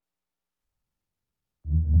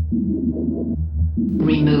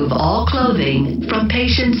Remove all clothing from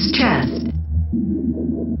patient's chest.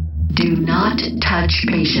 Do not touch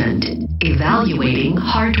patient. Evaluating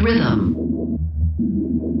heart rhythm.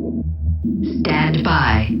 Stand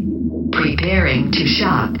by. Preparing to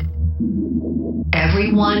shock.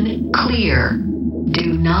 Everyone clear.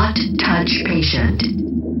 Do not touch patient.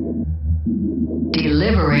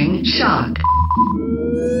 Delivering shock.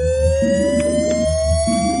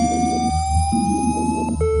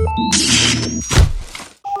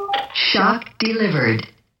 Shock delivered.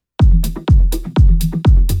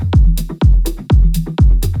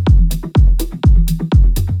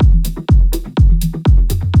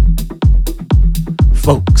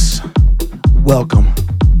 Folks, welcome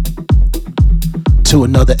to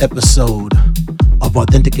another episode of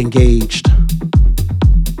Authentic Engaged,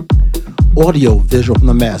 audio visual from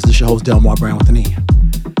the masses. This is your host Delmar, Browne with an E.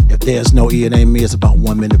 If there's no E, it ain't me. It's about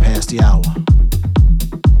 1 minute past the hour.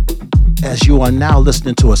 As you are now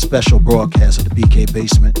listening to a special broadcast of the BK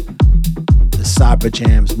Basement, the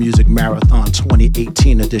Cyberjamz Music Marathon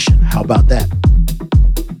 2018 edition. How about that?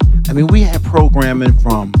 I mean, we had programming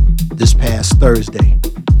from this past Thursday,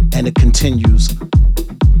 and it continues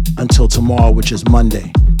until tomorrow, which is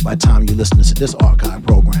Monday, by the time you listen to this archive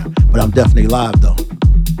program. But I'm definitely live, though.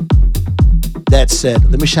 That said,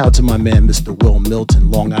 let me shout out to my man, Mr. Will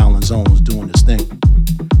Milton, Long Island Zones, doing his thing,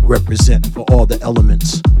 representing for all the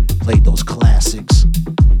elements, played those classics.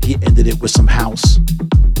 He ended it with some house.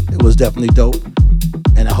 It was definitely dope,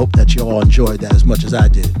 and I hope that you all enjoyed that as much as I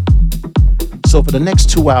did. So for the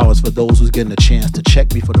next 2 hours, for those who's getting a chance to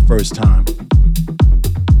check me for the first time,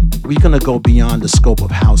 we're gonna go beyond the scope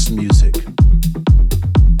of house music,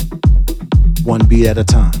 one beat at a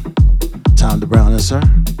time. Time to Browne, sir.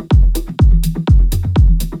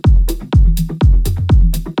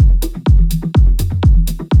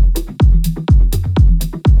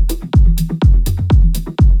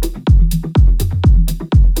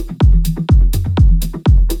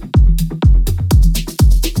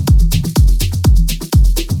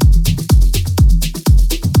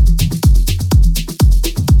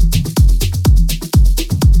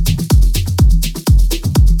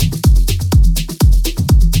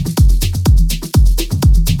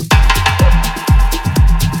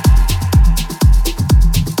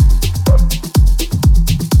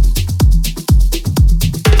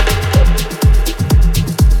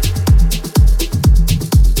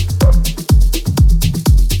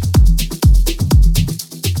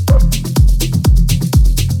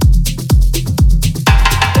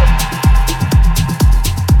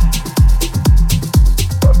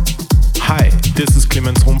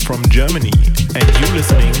 From Germany, and you're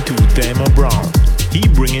listening to Delmar Browne. He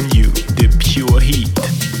bringing you the pure heat.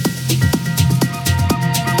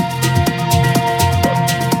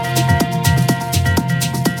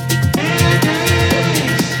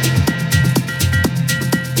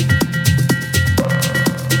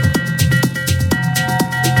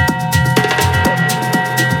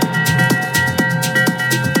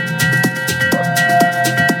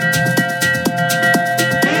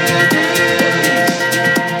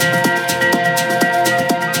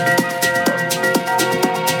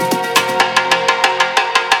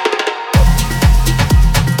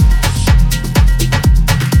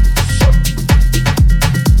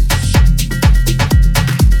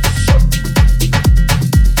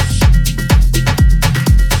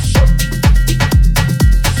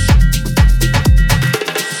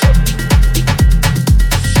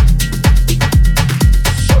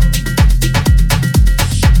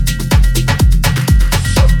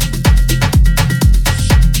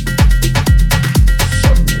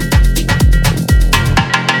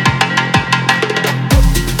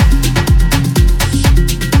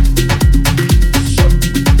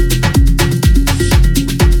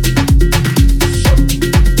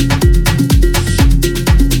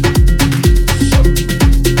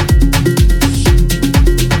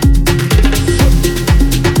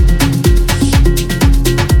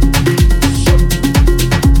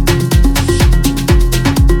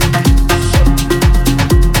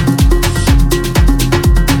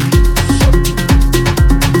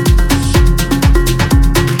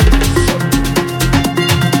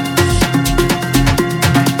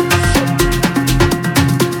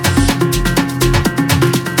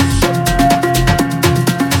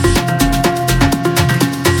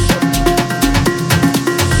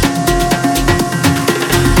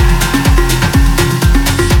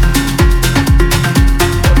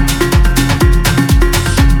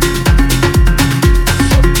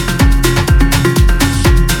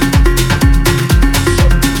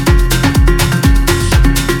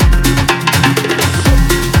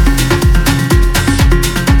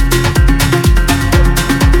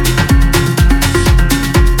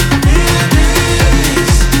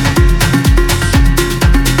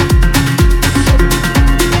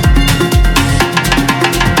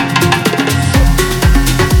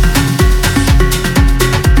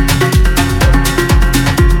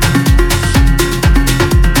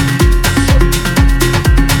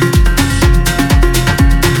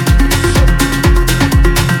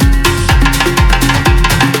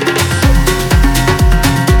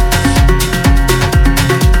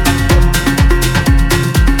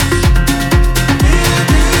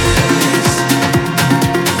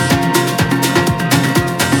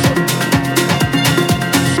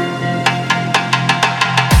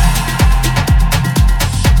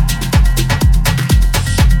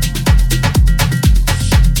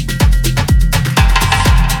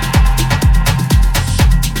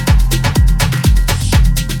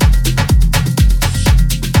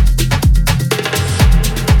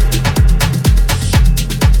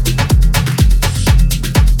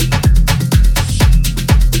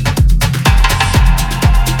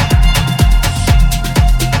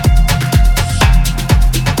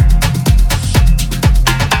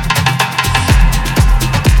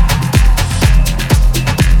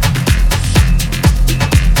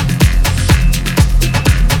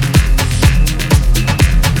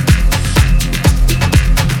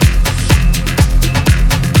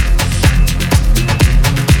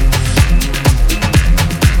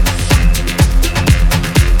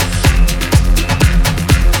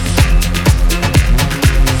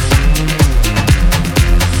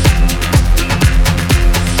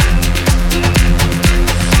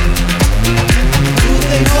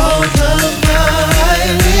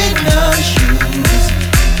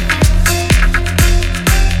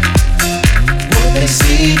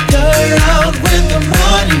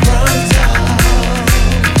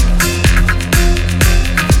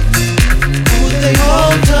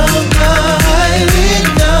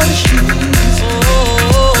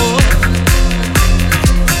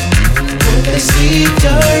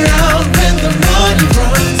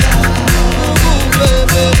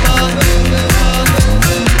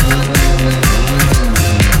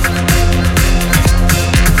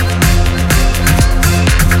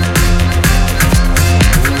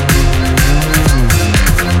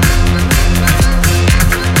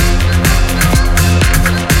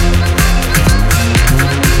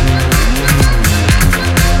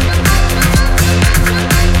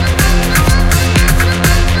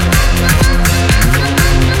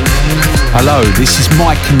 Hello, this is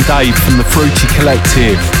Mike and Dave from the Fruity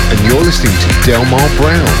Collective. And you're listening to Delmar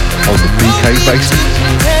Browne on the BK Basement.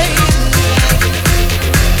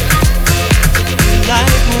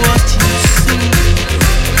 Like what you see.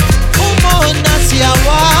 I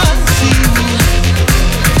want you,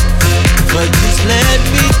 but just let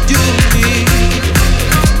me do me.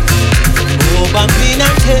 Oh,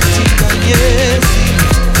 bambina ketting and yes,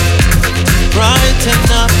 brighten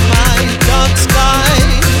up my dark sky.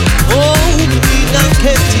 Oh, bambina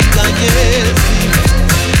ketting and yes,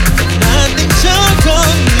 nothing shall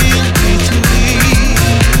come in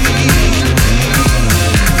between.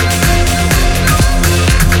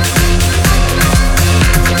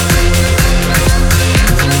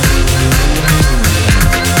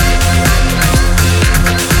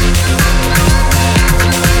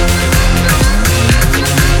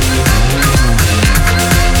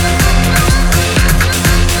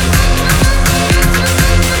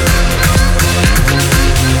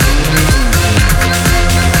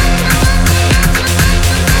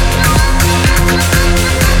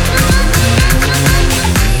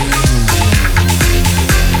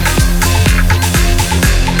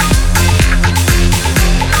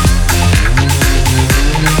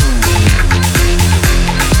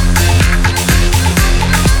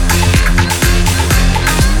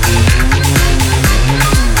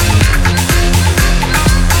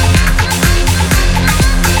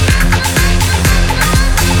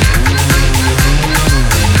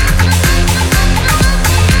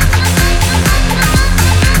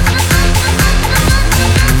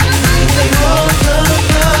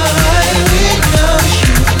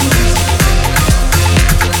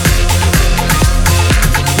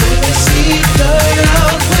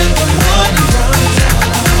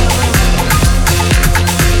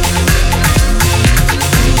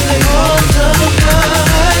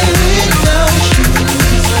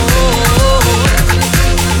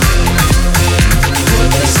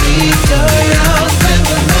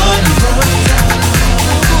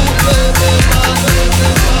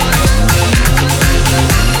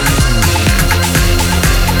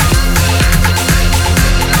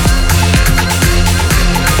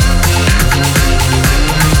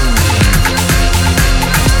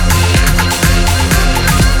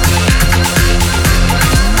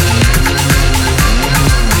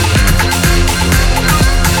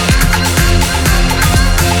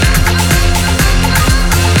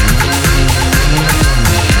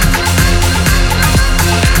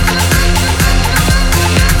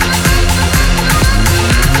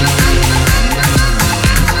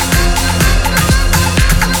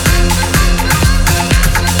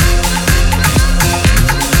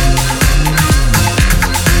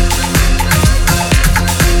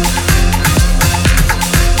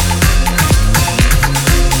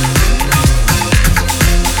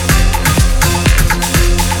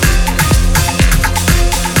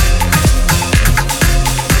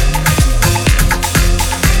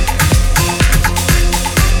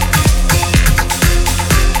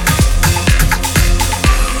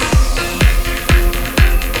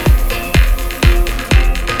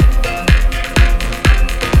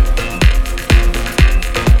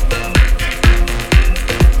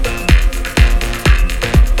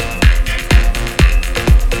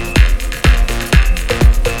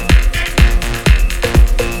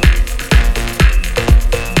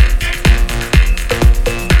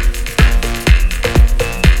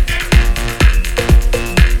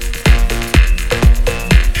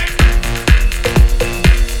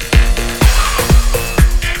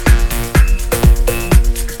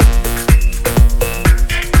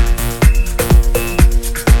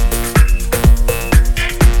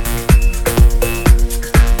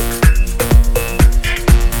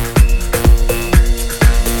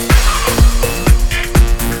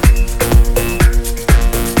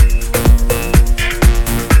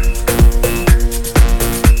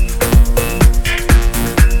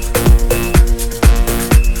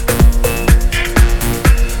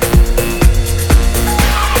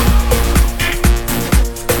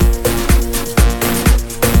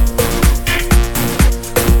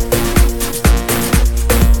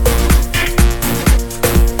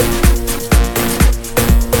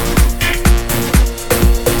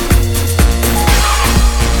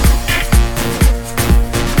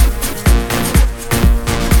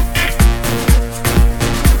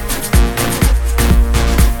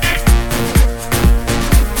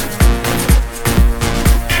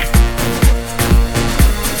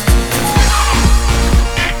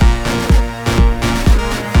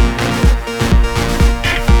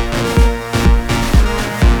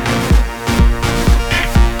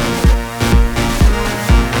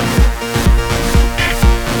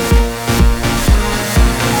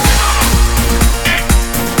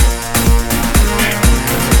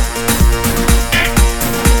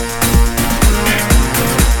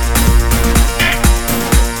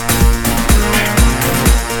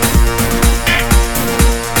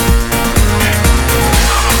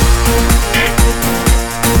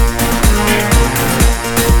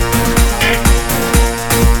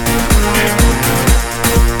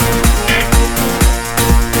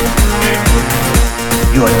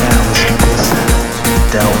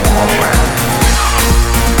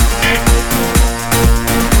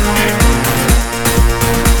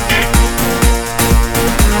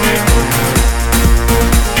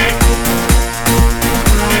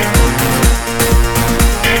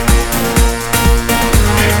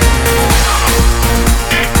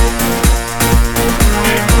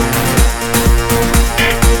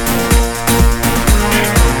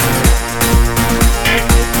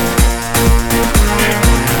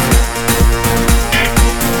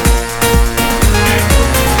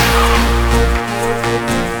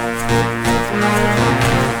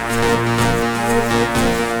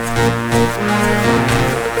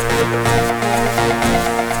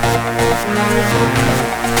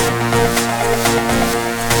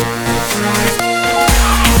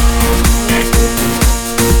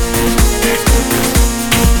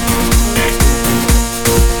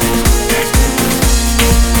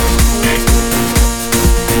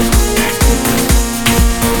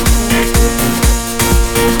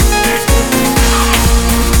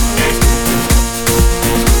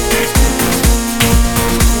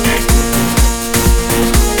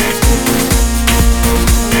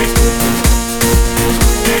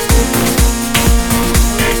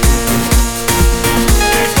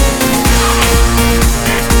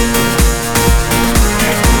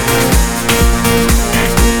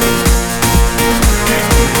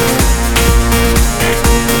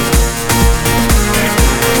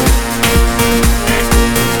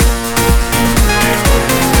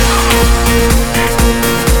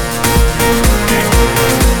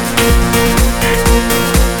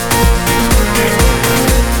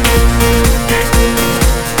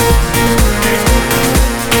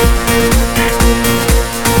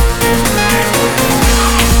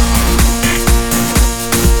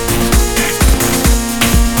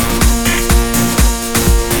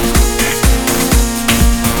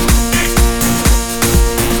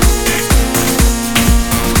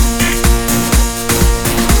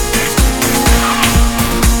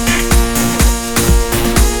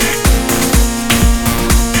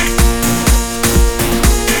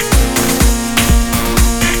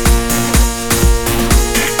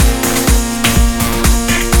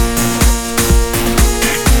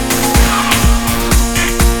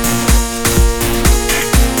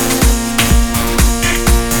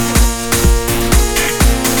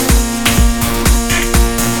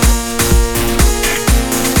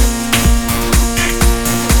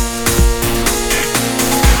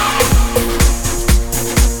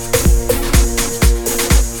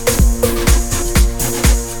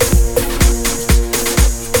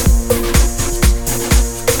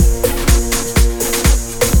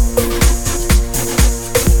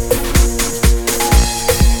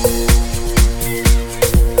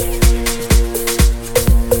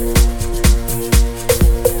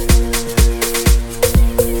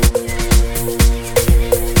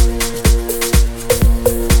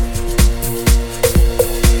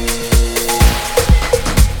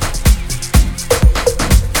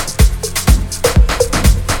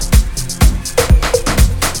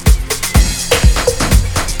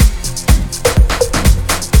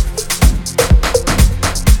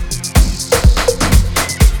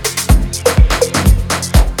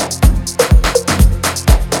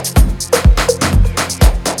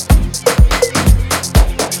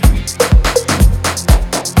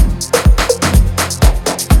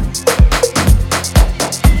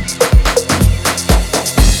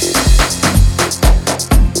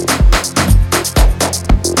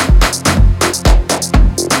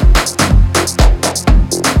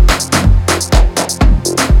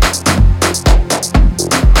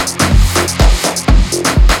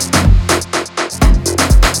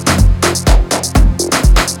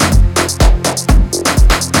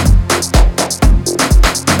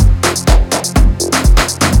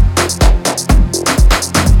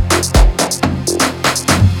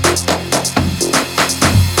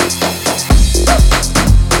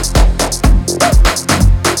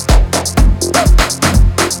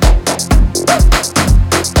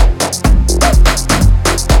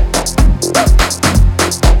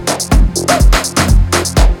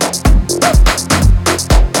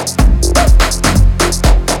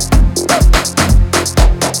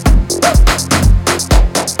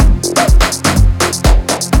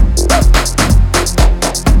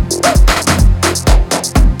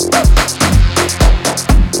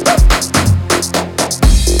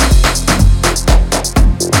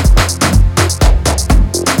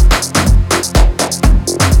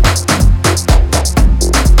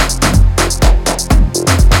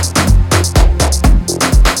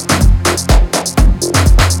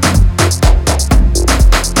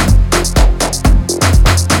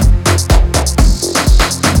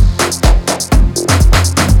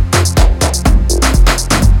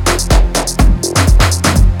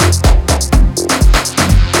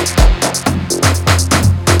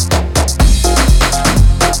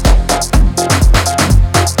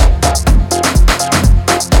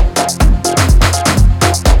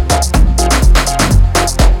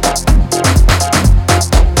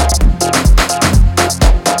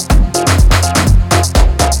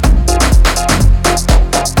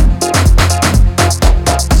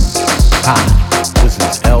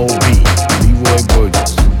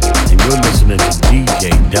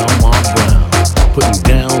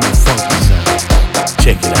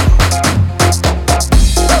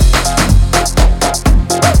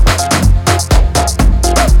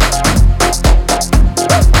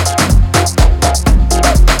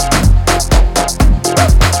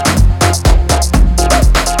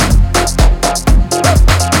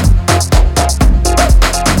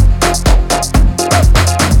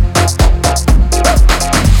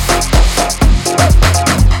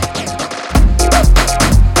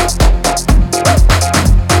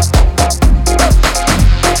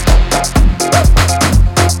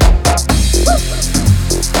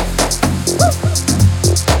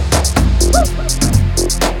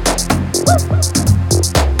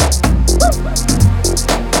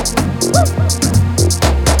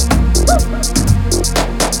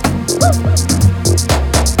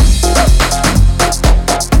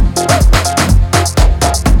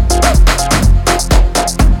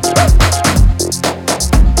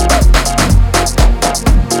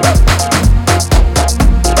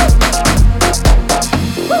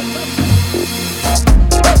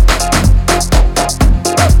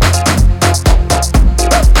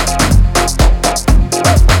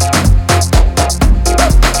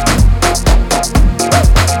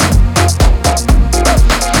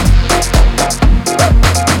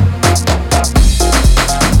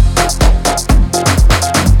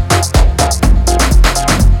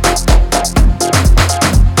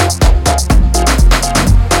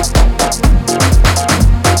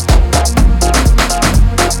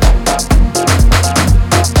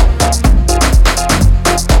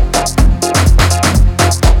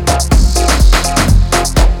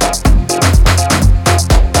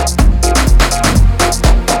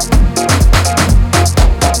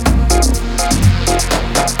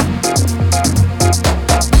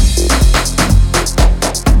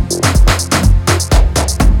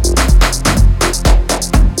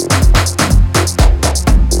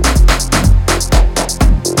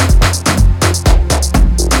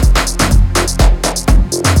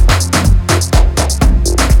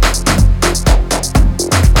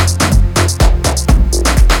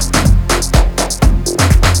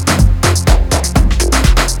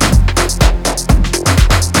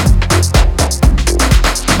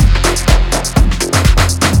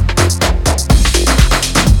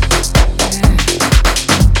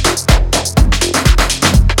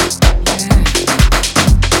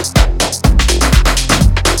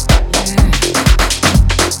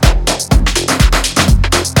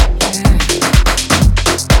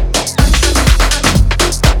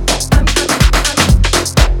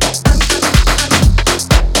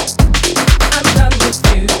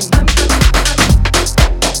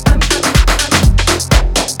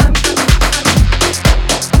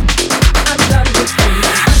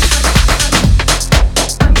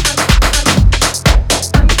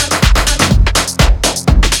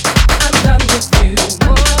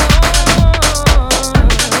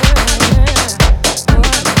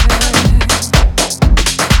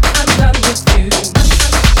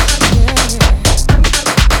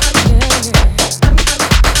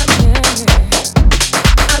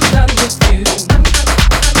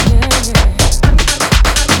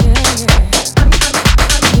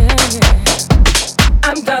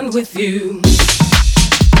 done with you.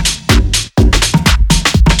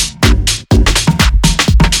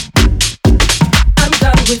 I'm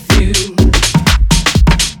done with you.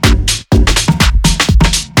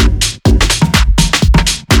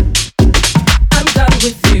 I'm done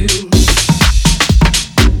with you.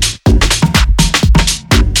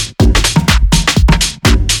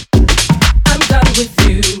 I'm done with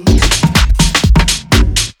you.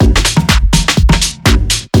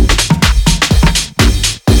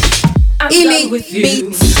 I'm done with you.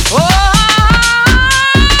 Beats. Oh,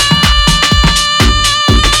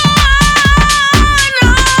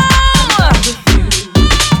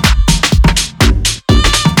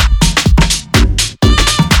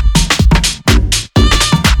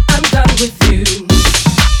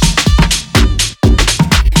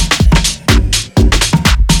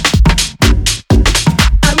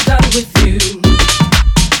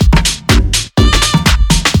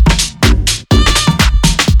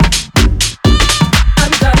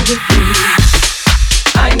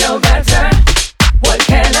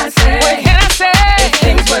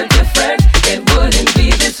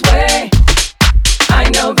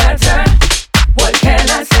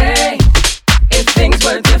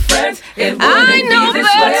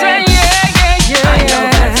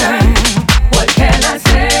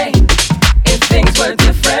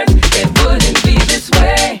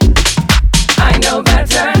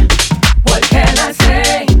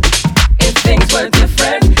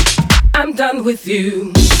 with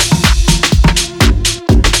you.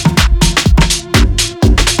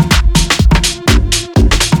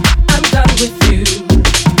 I'm done with you.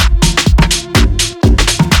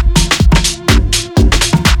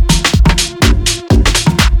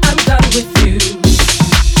 I'm done with you.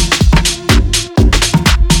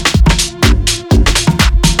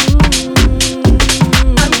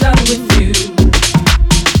 I'm done with you.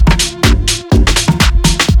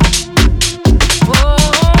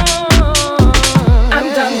 I'm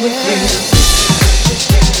done with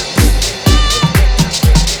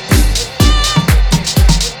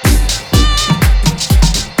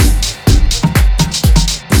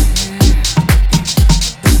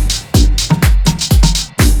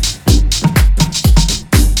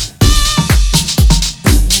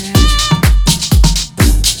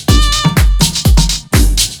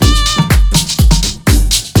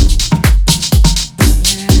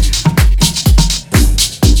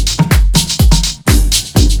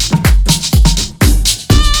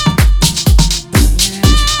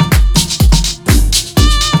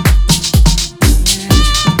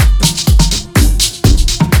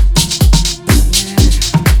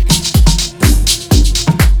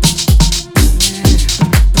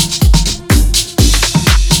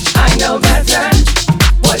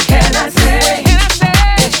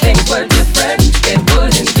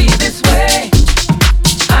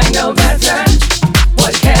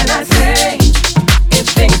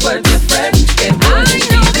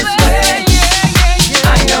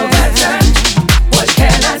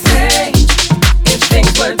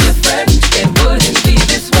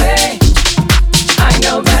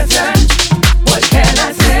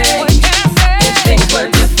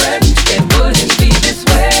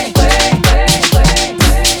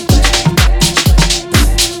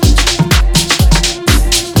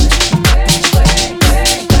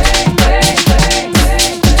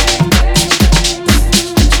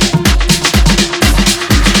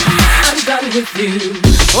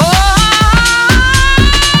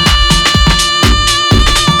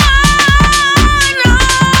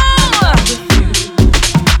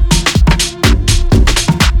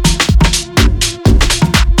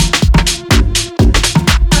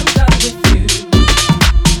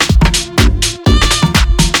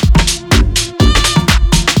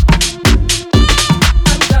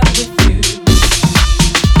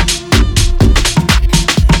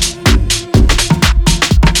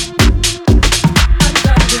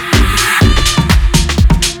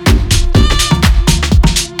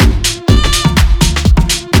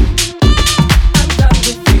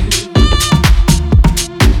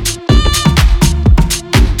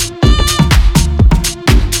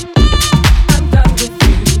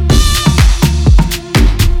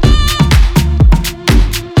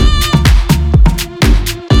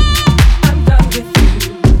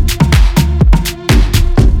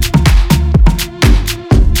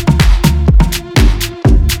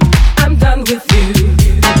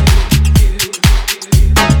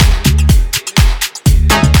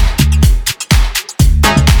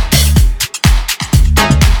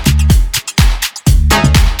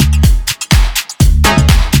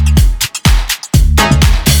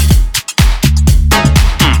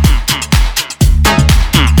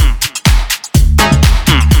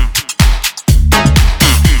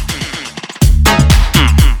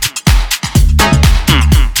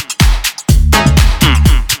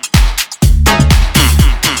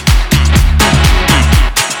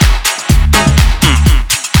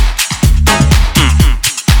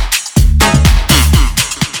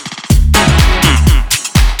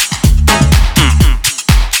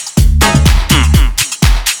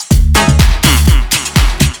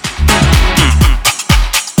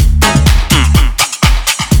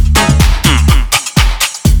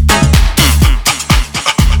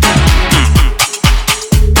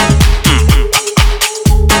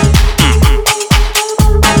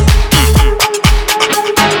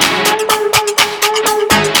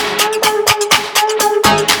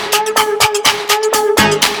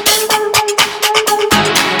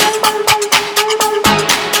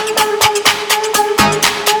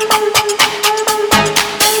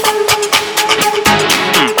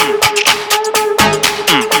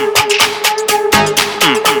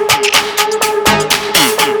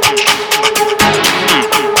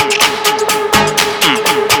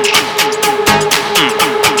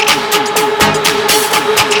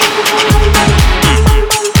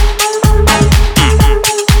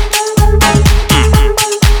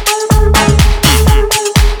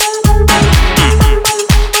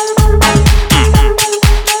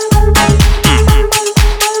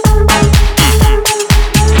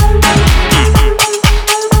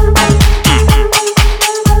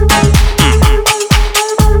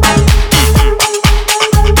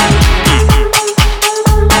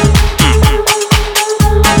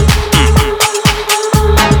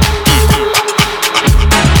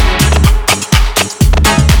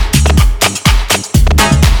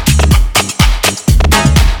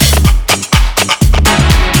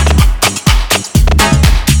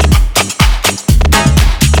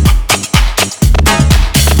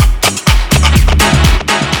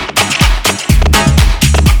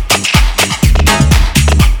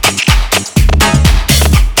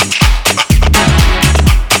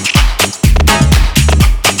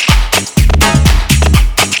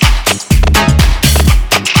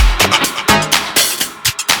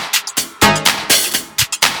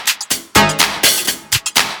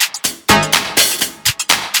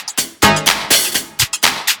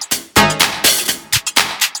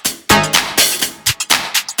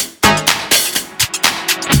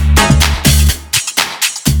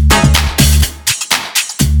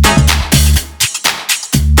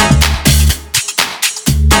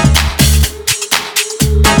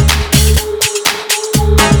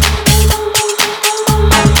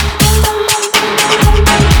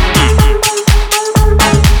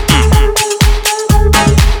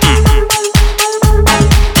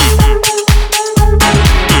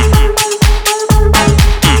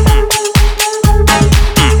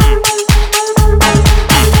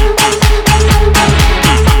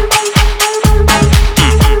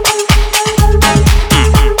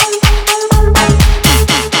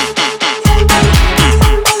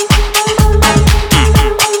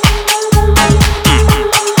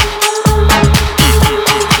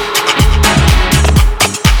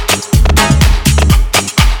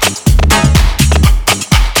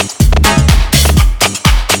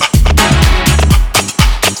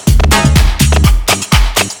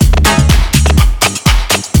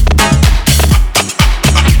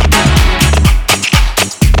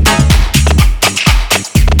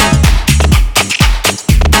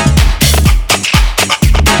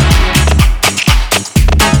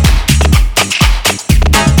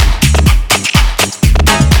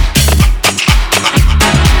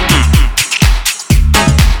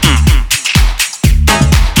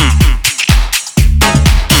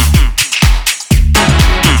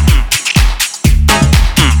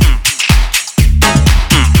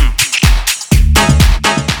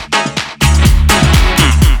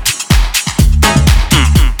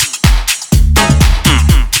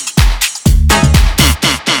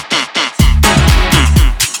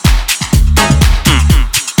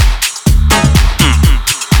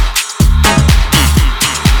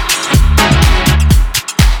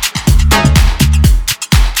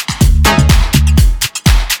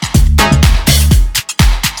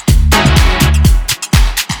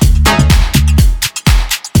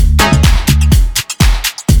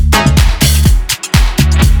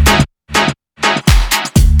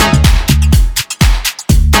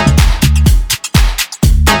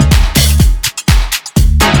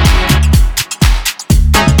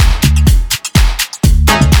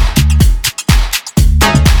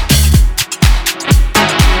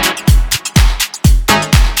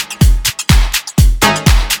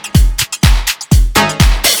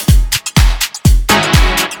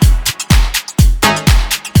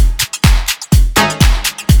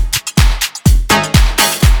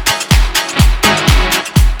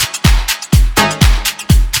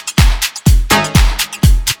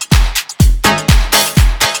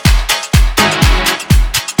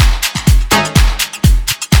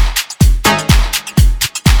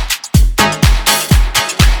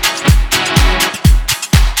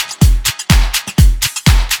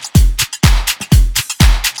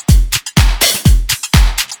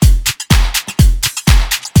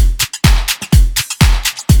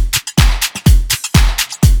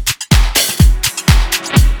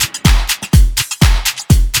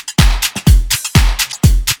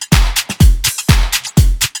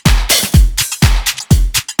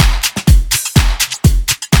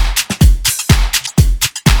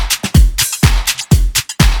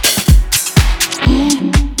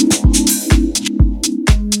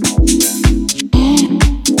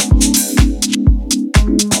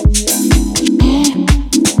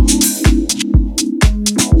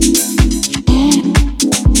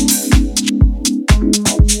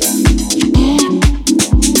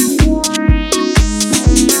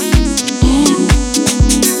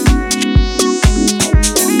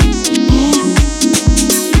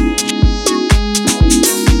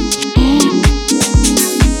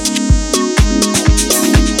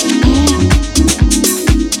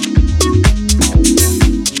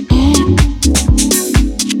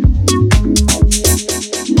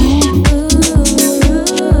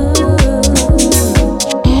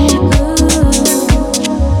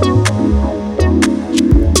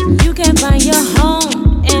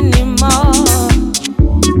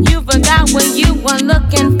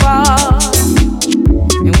fall.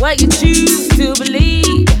 And what you choose to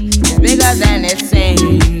believe is bigger than it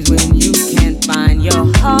seems when you can't find your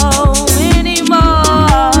home anymore.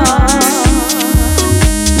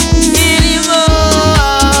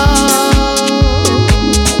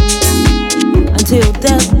 Until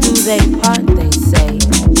death do they part, they say.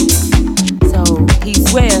 So he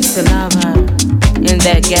swears to love her in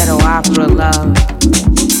that ghetto opera love.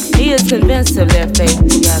 He is convinced of their fate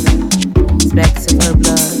together. Specks of her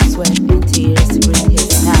blood, sweat and tears to greet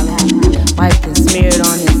his palate, wiped and smeared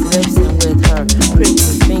on his lips, and with her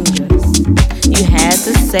prickly fingers you had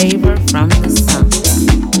to save her from the sun.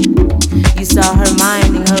 You saw her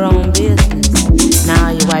minding her own business. Now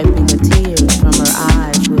you're wiping the tears from her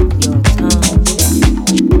eyes with your tongue.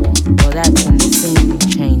 Well, that's when the scene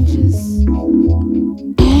changes.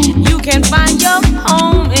 You can't find your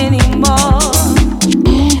home anymore.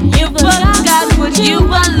 You forgot what you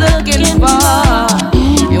were looking for.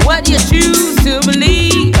 And what you choose to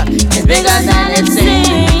believe is bigger than it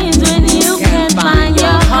seems when you can't find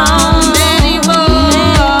your home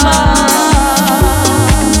anymore.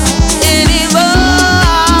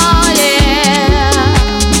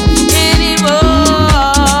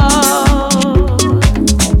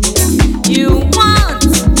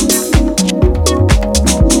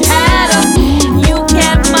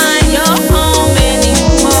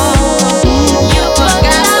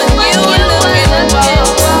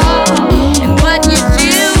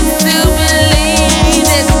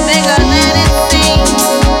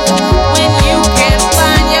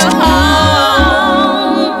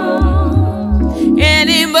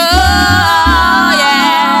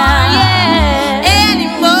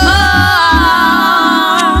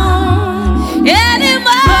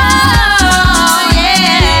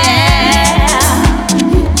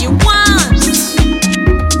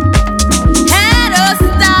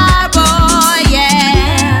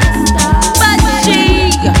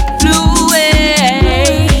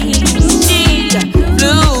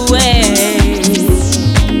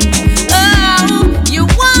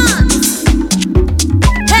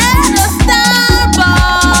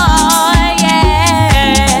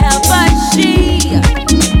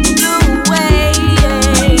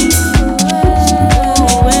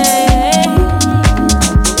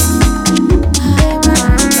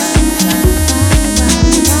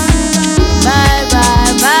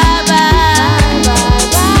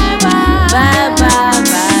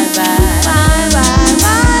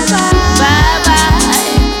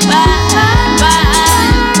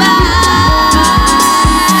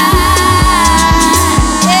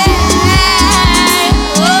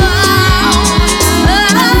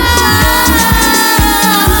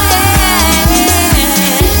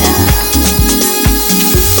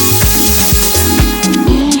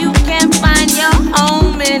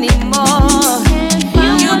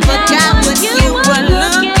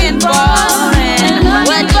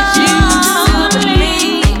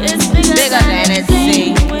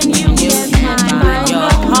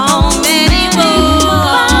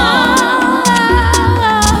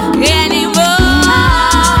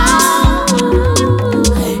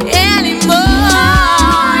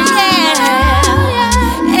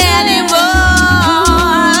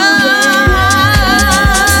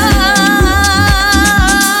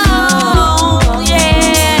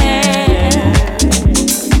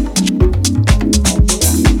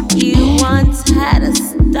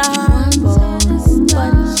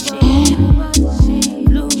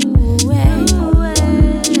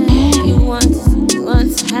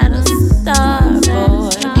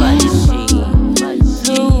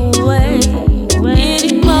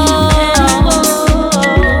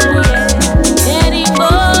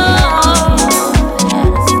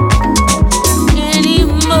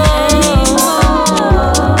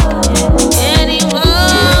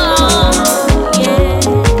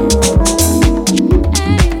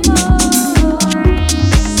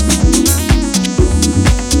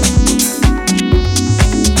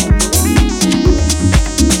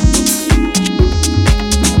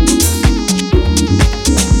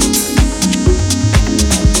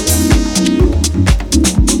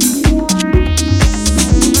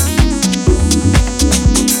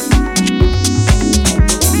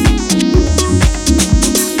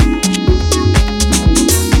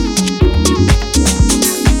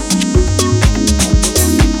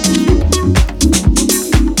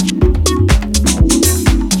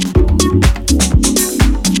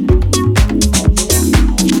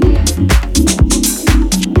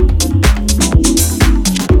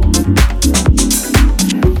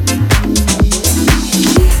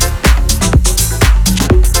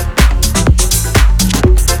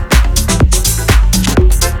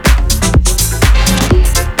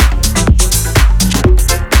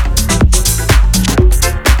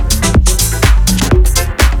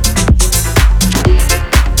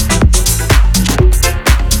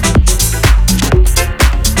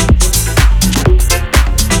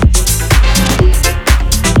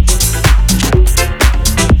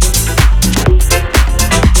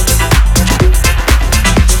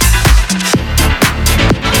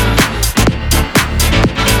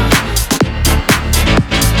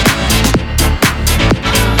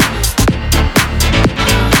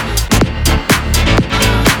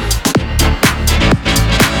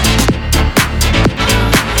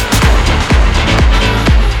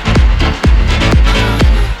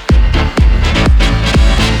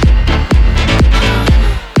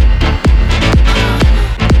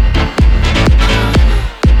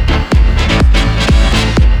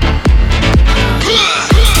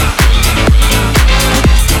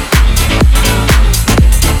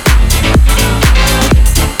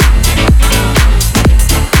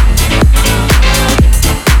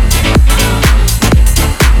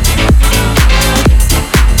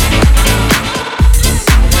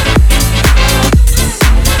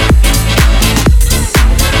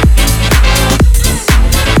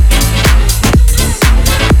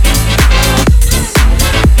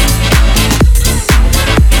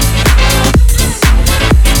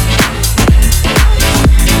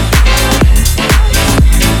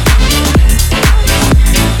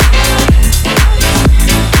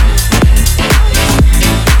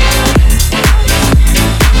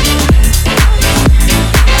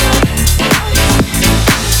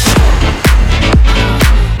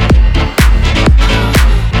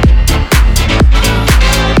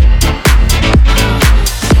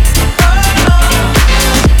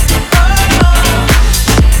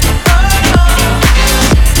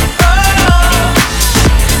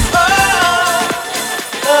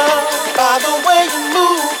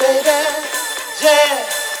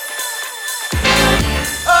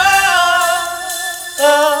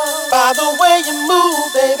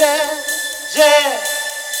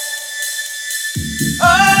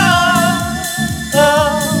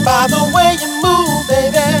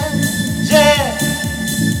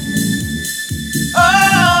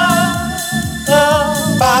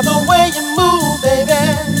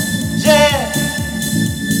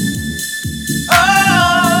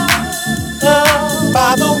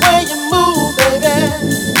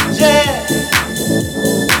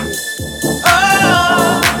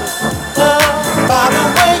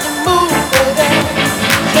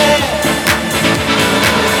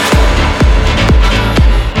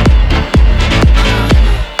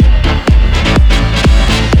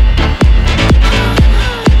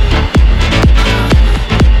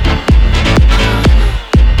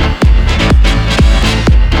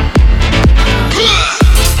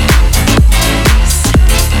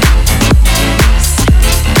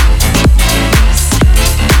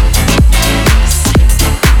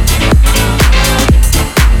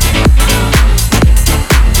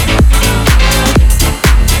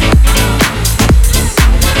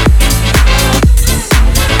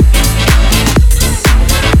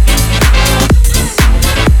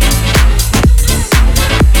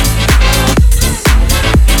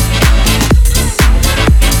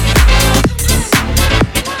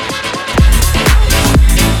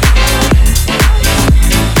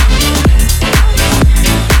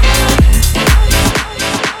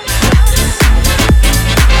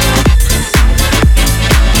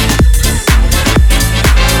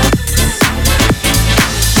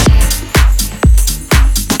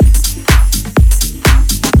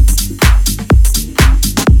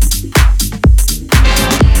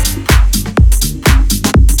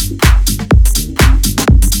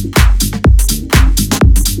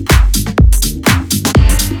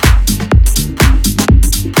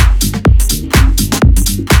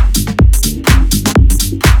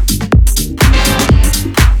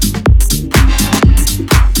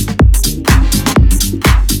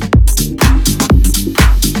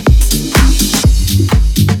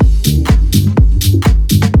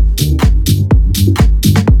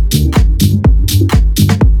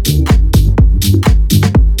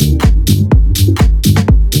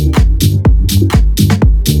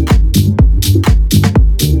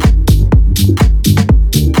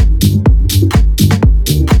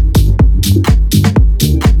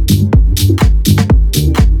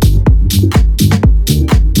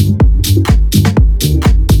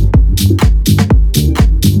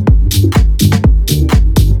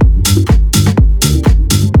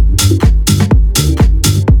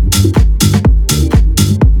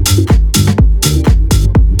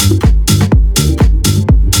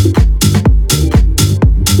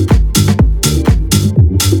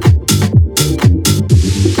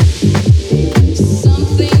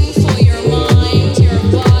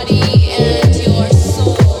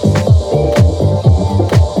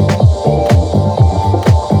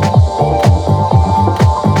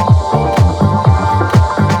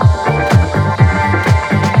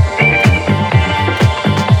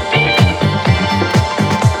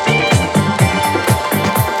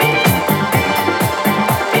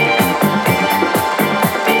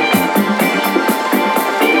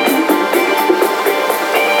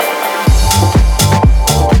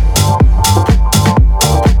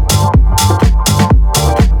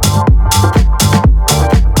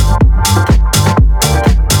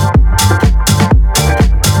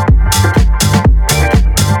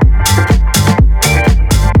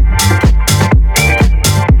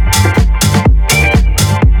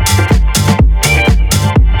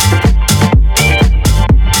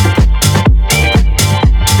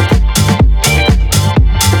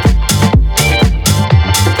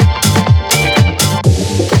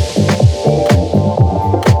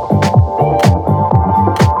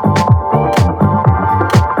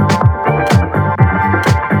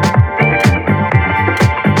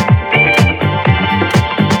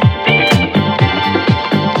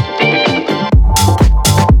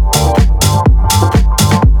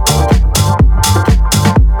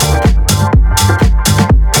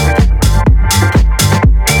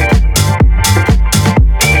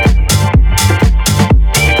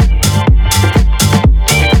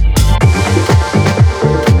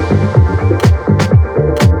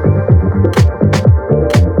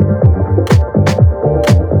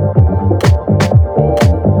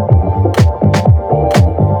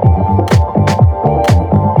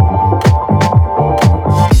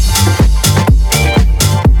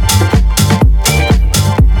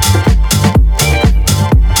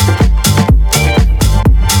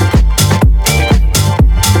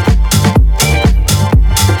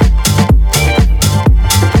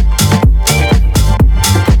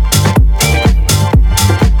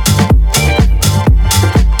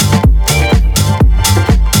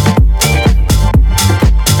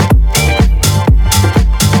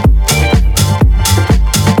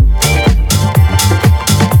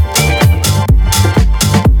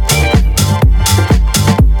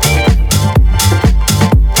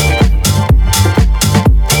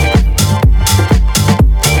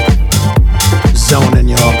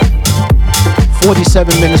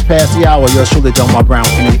 47 minutes past the hour, yours truly, Delmar Browne,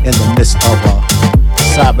 in the midst of a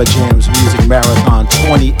Cyberjamz Music Marathon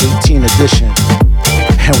 2018 edition.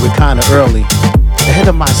 And we're kind of early, ahead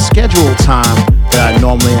of my scheduled time that I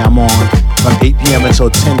normally am on, from 8 p.m. until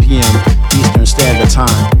 10 p.m. Eastern Standard Time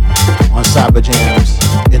on Cyberjamz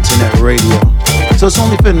Internet Radio. So it's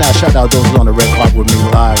only fitting that I shout out those who's on the red carpet with me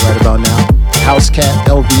live right about now. Housecat,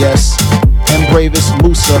 LVS, M. Bravis,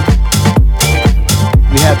 Musa.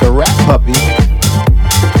 We have the Rat Puppy,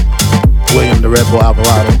 William the Red Bull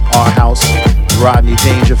Alvarado, R House, Rodney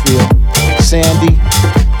Dangerfield, Sandy,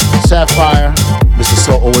 Sapphire, Mr.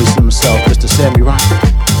 So Always himself, Mr. Sammy Rock,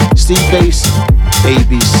 Steve Bass,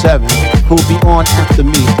 AB7, who'll be on after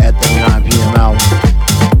me at the 9 p.m. hour.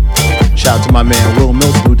 Shout out to my man Will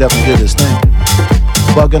Milton, who definitely did his thing.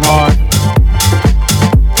 Buggin' Hard,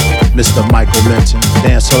 Mr. Michael Minton,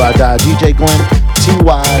 Dance Till I Die, DJ Glenn,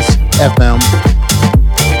 T-Wise, FM,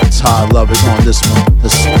 Todd Love is on this one, the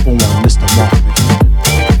soulful one, Mr. Marvin.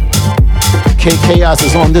 K Chaos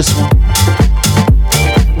is on this one.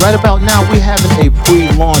 Right about now, we're having a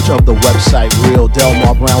pre-launch of the website,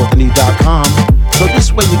 realdelmarbrownwithane.com. So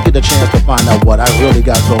this way you get a chance to find out what I really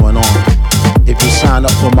got going on. If you sign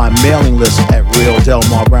up for my mailing list at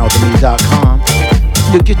realdelmarbrownwithane.com,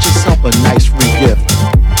 you'll get yourself a nice free gift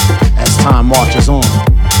as time marches on.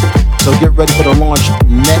 So get ready for the launch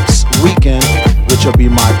next weekend, which will be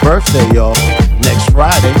my birthday, y'all, next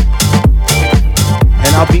Friday.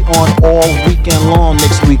 And I'll be on all weekend long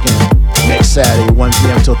next weekend. Next Saturday, 1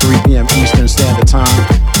 p.m. till 3 p.m. Eastern Standard Time,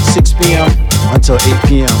 6 p.m. until 8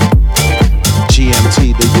 p.m.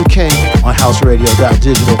 GMT, the UK, on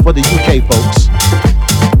houseradio.digital for the UK folks.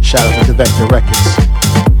 Shout out to Vector Records,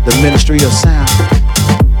 the Ministry of Sound.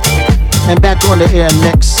 And back on the air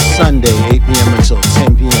next Sunday, 8 p.m. until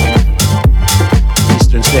 10 p.m.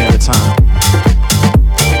 Eastern Standard Time.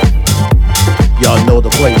 Y'all know the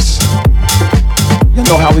place. You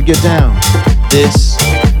know how we get down. This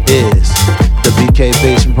is the BK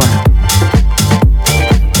Bass and Browne.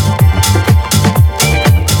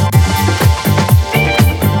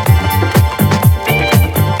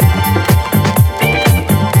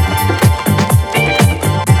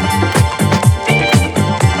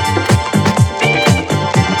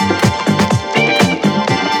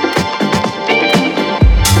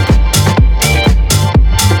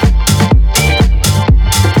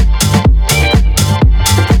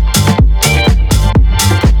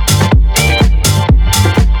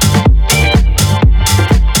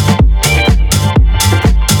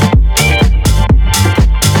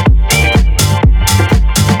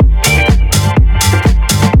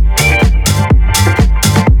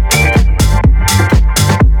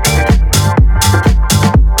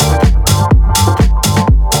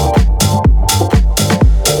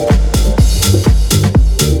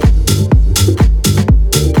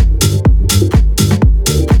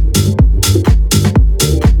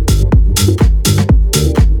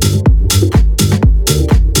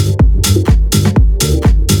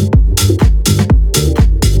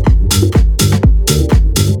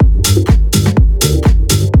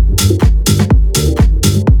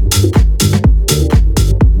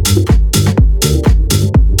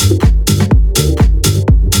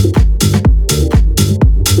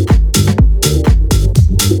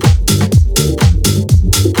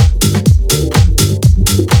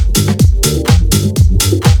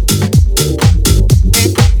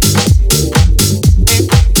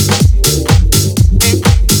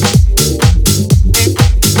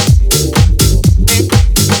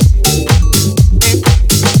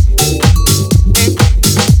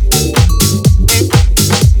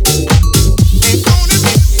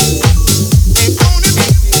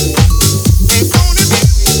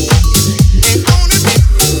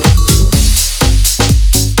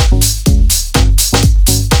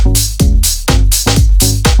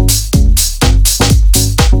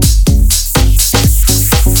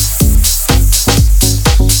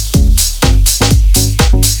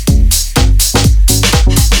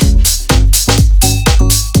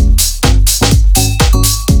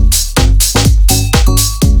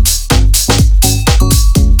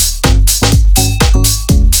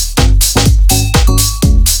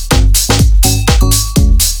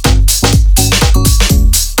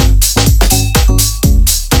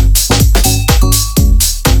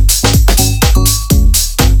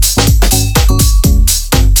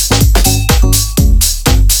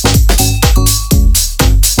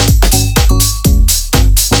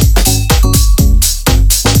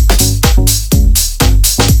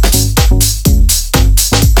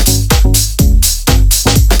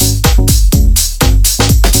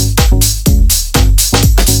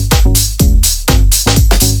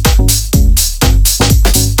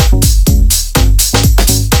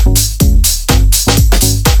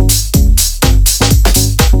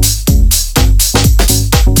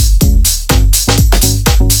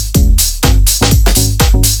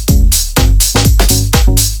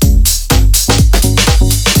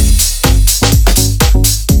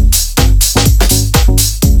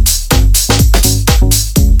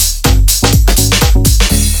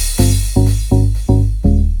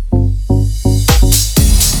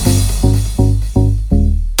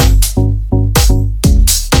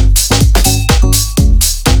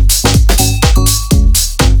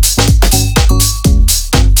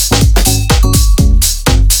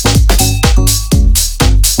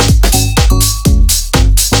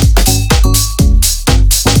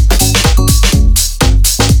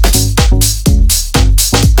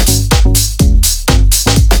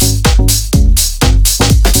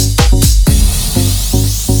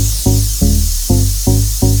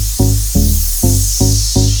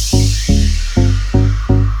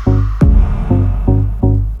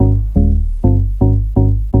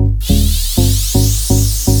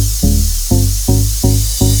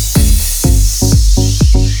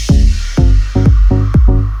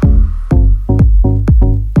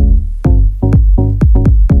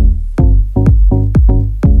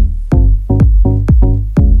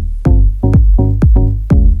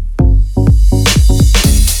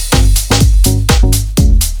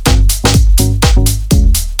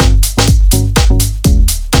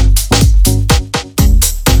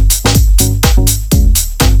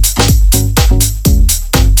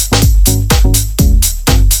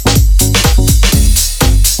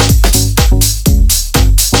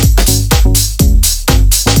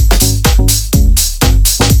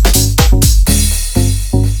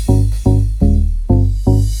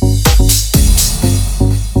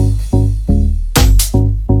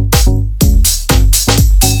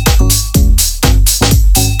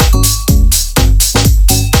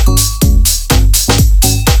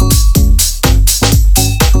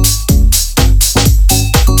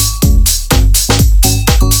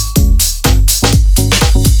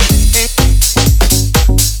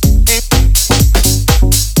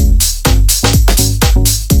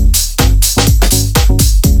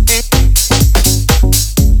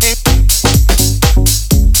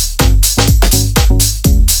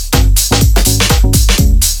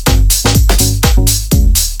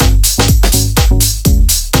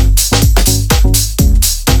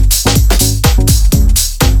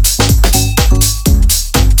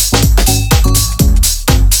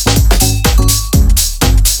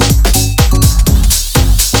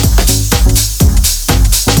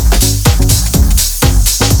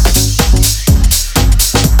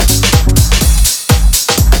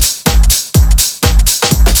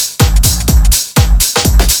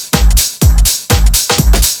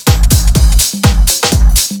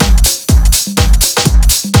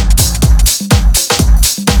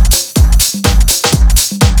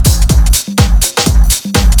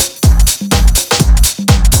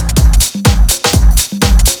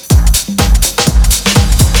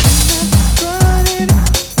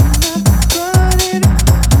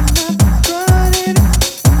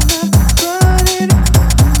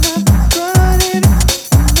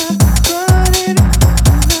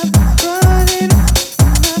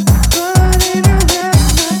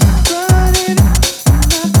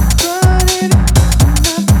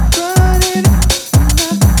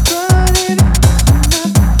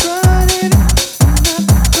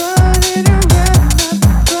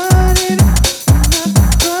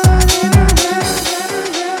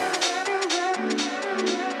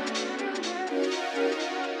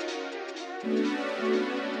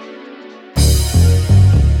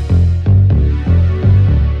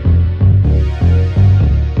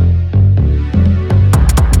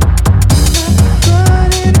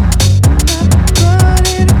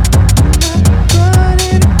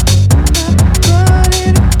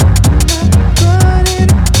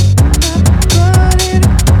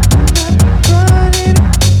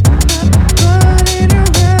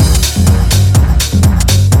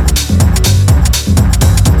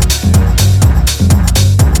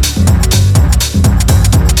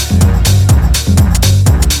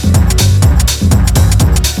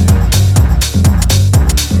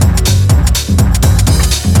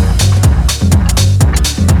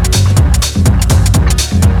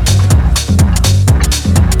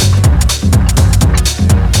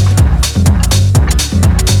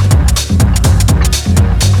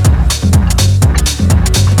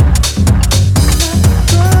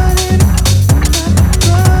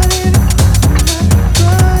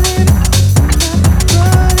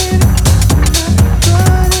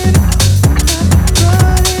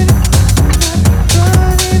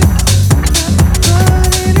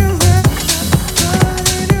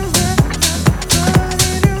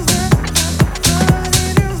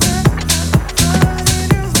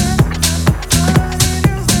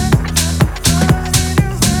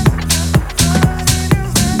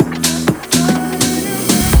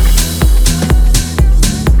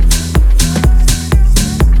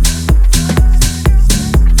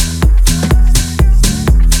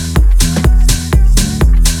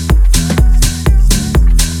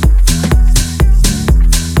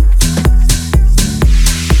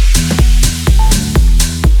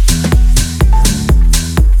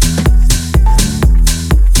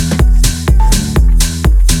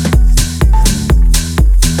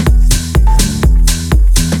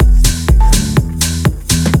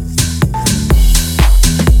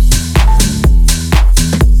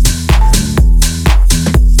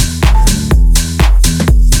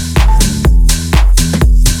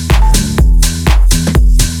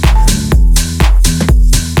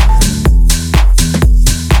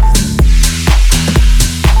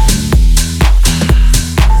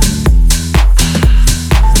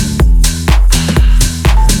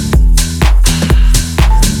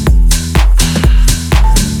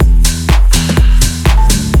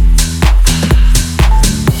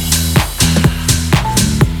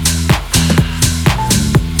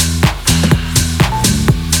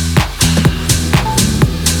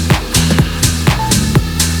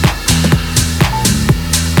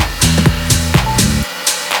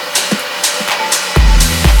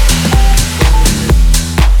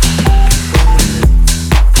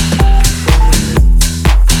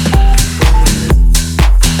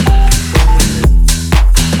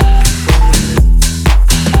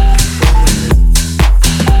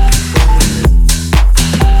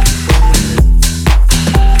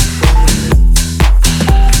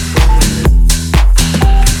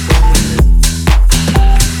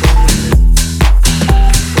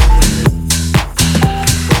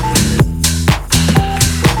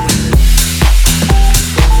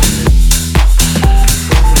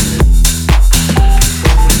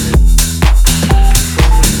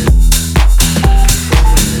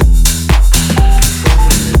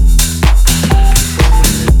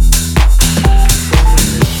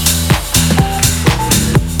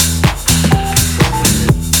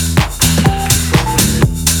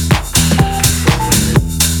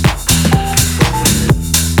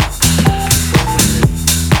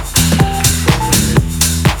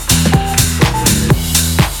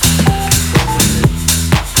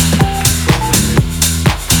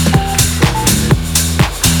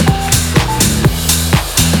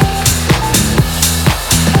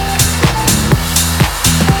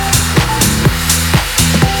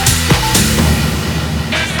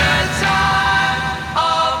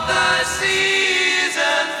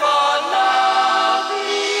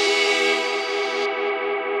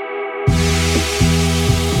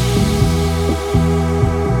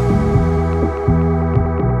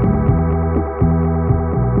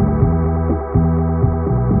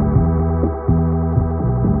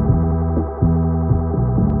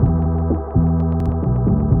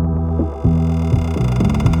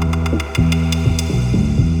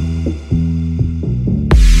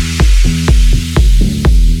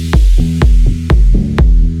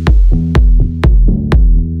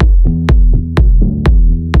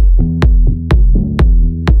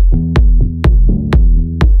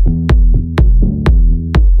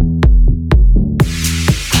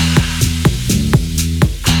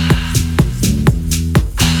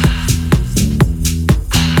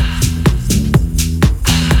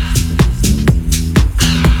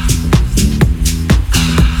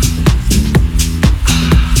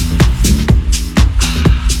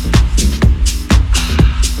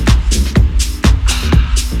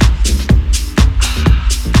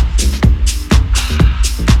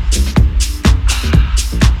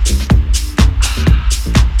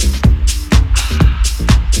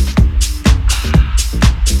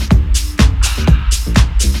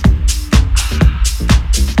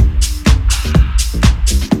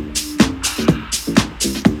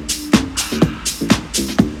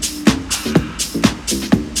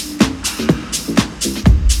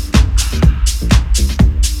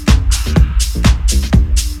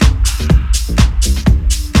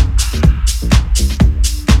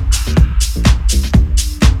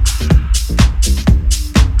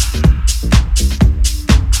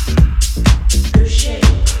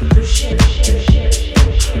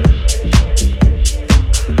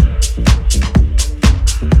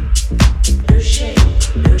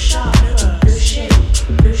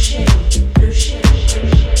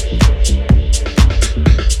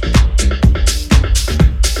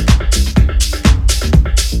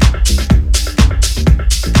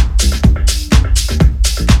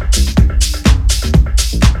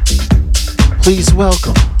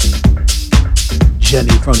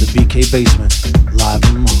 from the BK Basement, live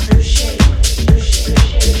in March.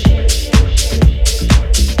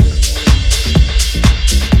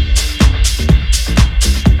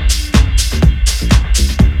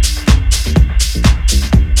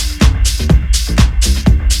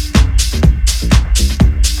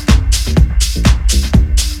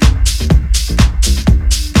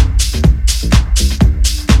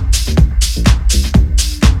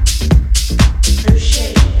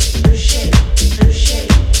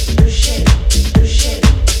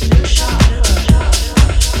 Shot.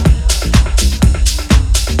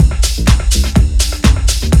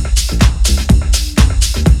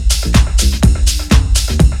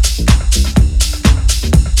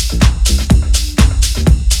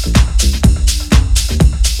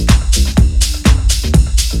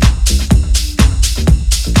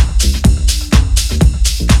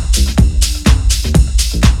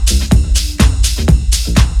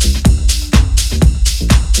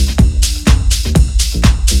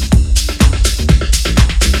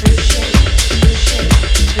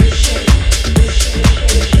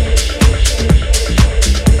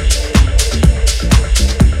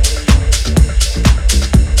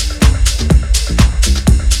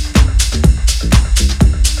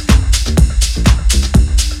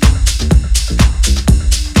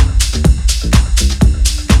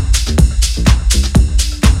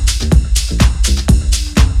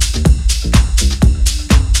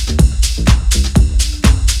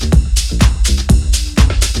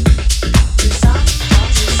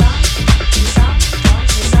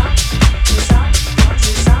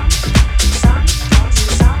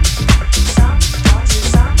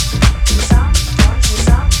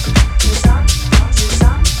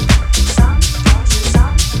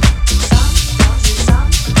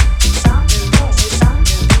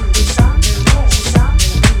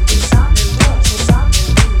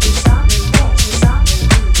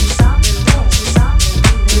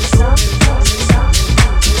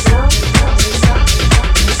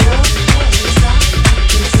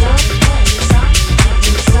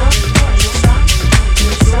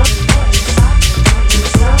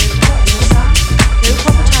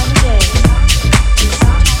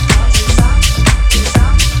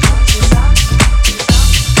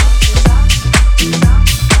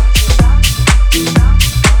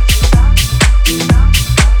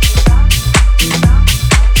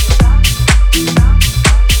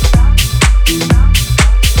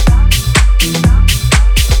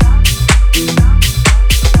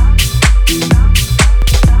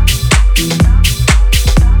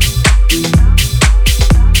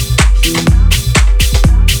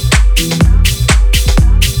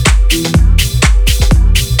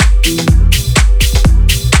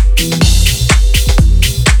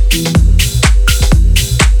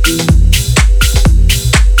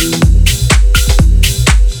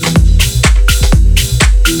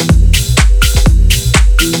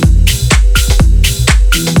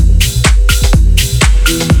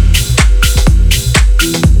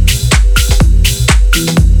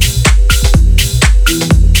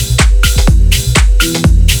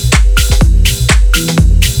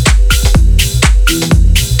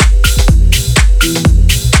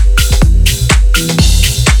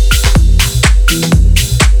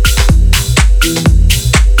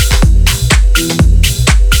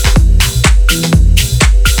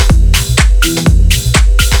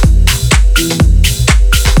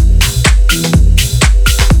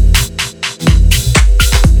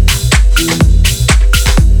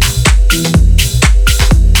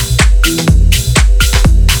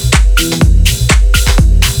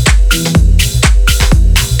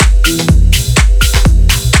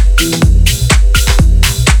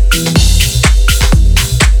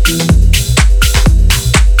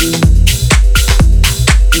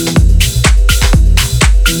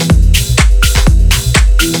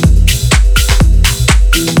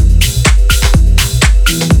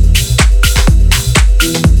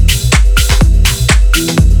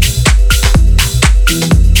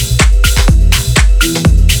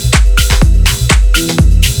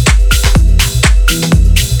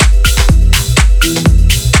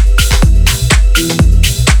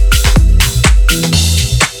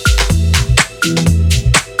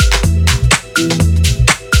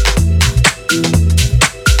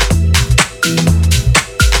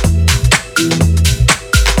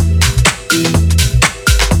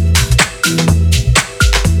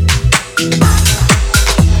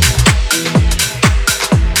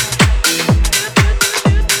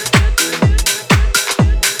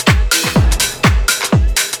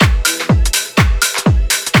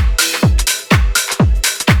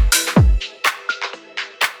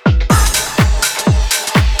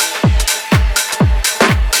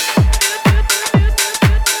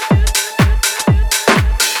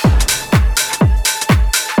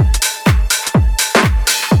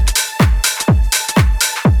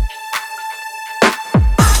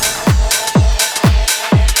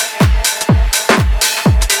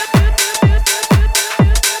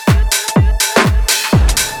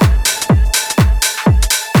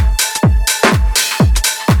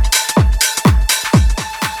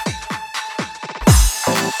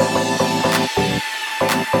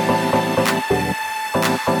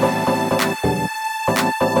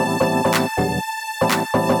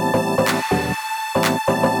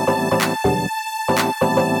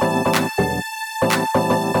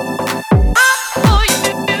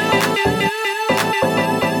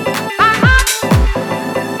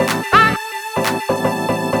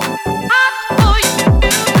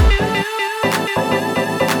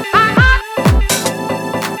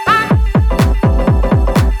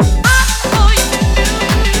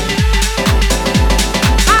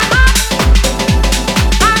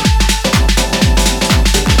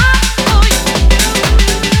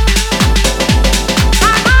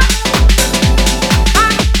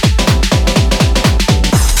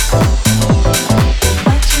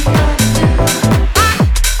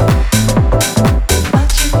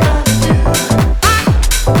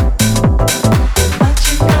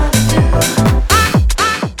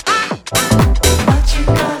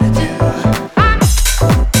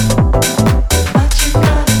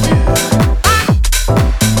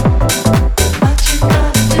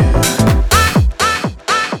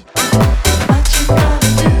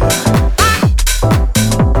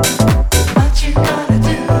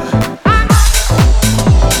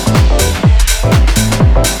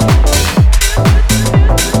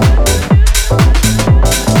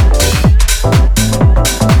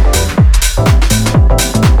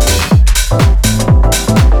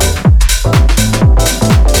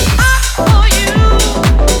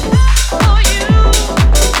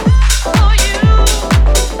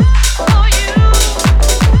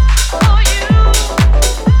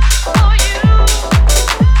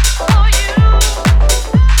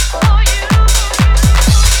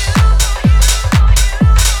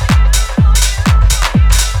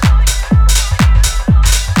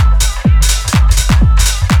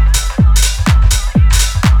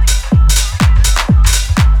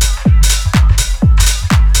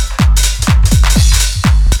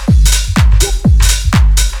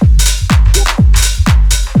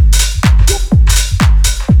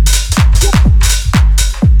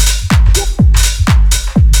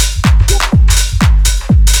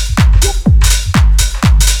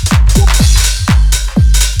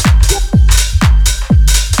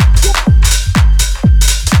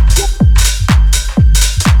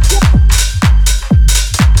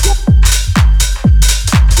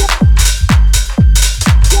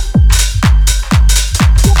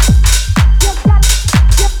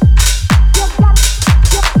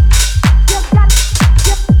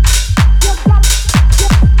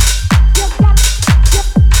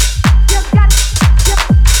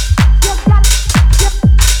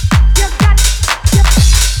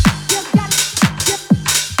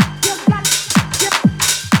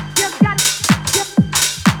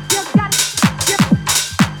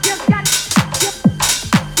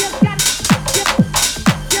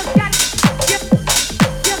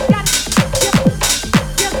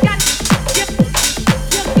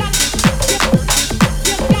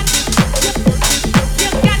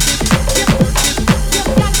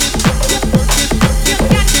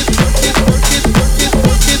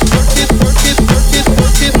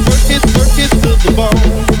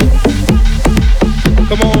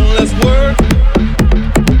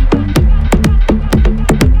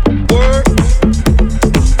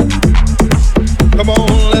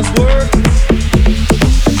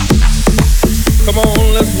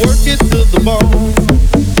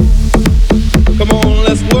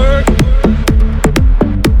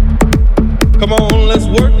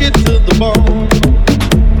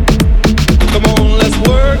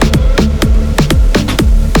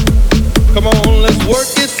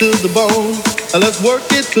 the bone. Let's work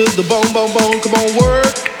it to the bone, bone, bone. Come on,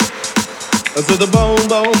 work to the bone,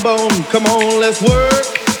 bone, bone. Come on, let's work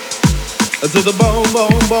to the bone,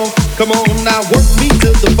 bone, bone. Come on now, work me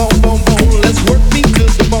to the bone, bone, bone. Let's work me to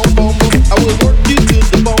the bone, bone, bone. I will work you to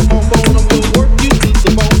the bone, bone, bone. I will work you to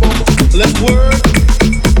the bone, bone, bone. Let's work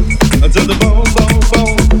to the bone, bone,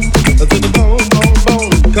 bone. To the bone, bone,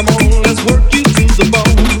 bone. Come on, let's work you to the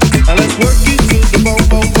bone. Let's work you to the bone,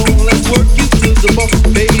 bone, bone. Let's work you to the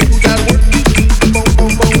bone, baby. We gotta work you to the bone,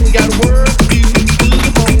 bone, bone. We gotta work you to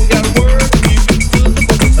the bone. We gotta work you to the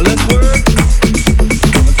bone. Let's work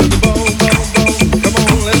to the bone, bone, bone. Come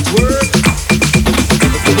on, let's work to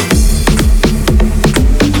the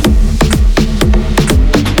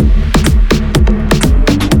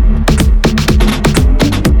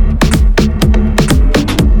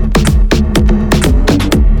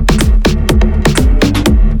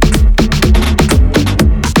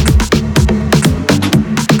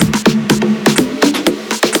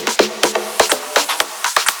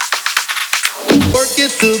work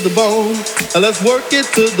it to the bone. Let's work it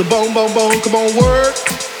to the bone, bone, bone. Come on, work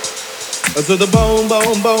to the bone,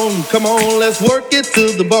 bone, bone. Come on, let's work it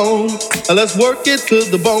to the bone. Let's work it to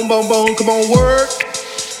the bone, bone, bone. Come on, work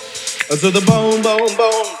to the bone, bone,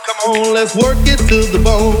 bone. Come on, let's work it to the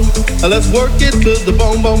bone. Let's work it to the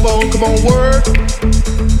bone, bone, bone. Come on, work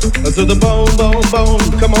to the bone, bone,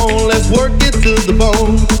 bone. Come on, let's work it to the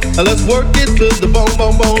bone. Let's work it to the bone,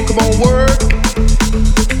 bone, bone. Come on, work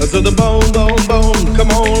to the bone, bone, bone.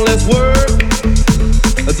 Come on, let's work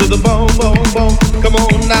to the bone, bone, bone. Come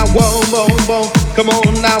on now, whoa, bone, bone. Come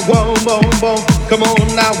on now, whoa, bone, bone. Come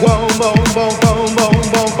on now, whoa, bone, bone, bone, bone,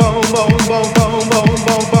 bone, bone, bone, bone,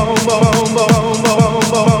 bone, bone, bone, bone, bone, bone, bone,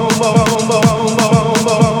 bone, bone, bone,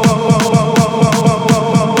 bone.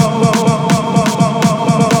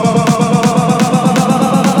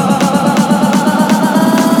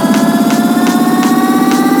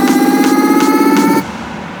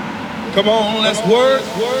 Come on, let's work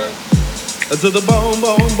to the bone,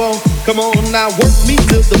 bone, bone. Come on now, work me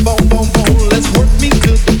to the bone, bone, bone. Let's work me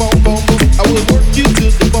to the bone, bone, bone. I will work you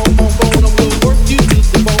to the bone, bone, bone. I will work you to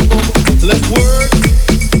the bone, bone, bone. Let's work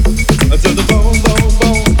to the bone, bone,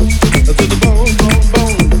 bone. To the bone, bone,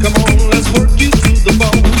 bone. Come on, let's work you to the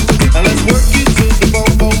bone. And let's work you to the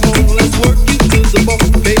bone, bone, bone. Let's work you to the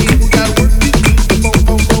bone, baby. We gotta work you to the bone,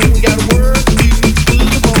 bone, bone. We gotta work you to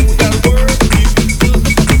the bone. We gotta work you to the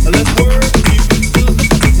bone. Let's work you to the bone.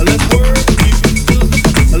 Let's work you to the bone.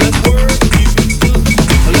 Let's work you to the bone.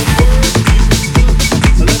 Let's work.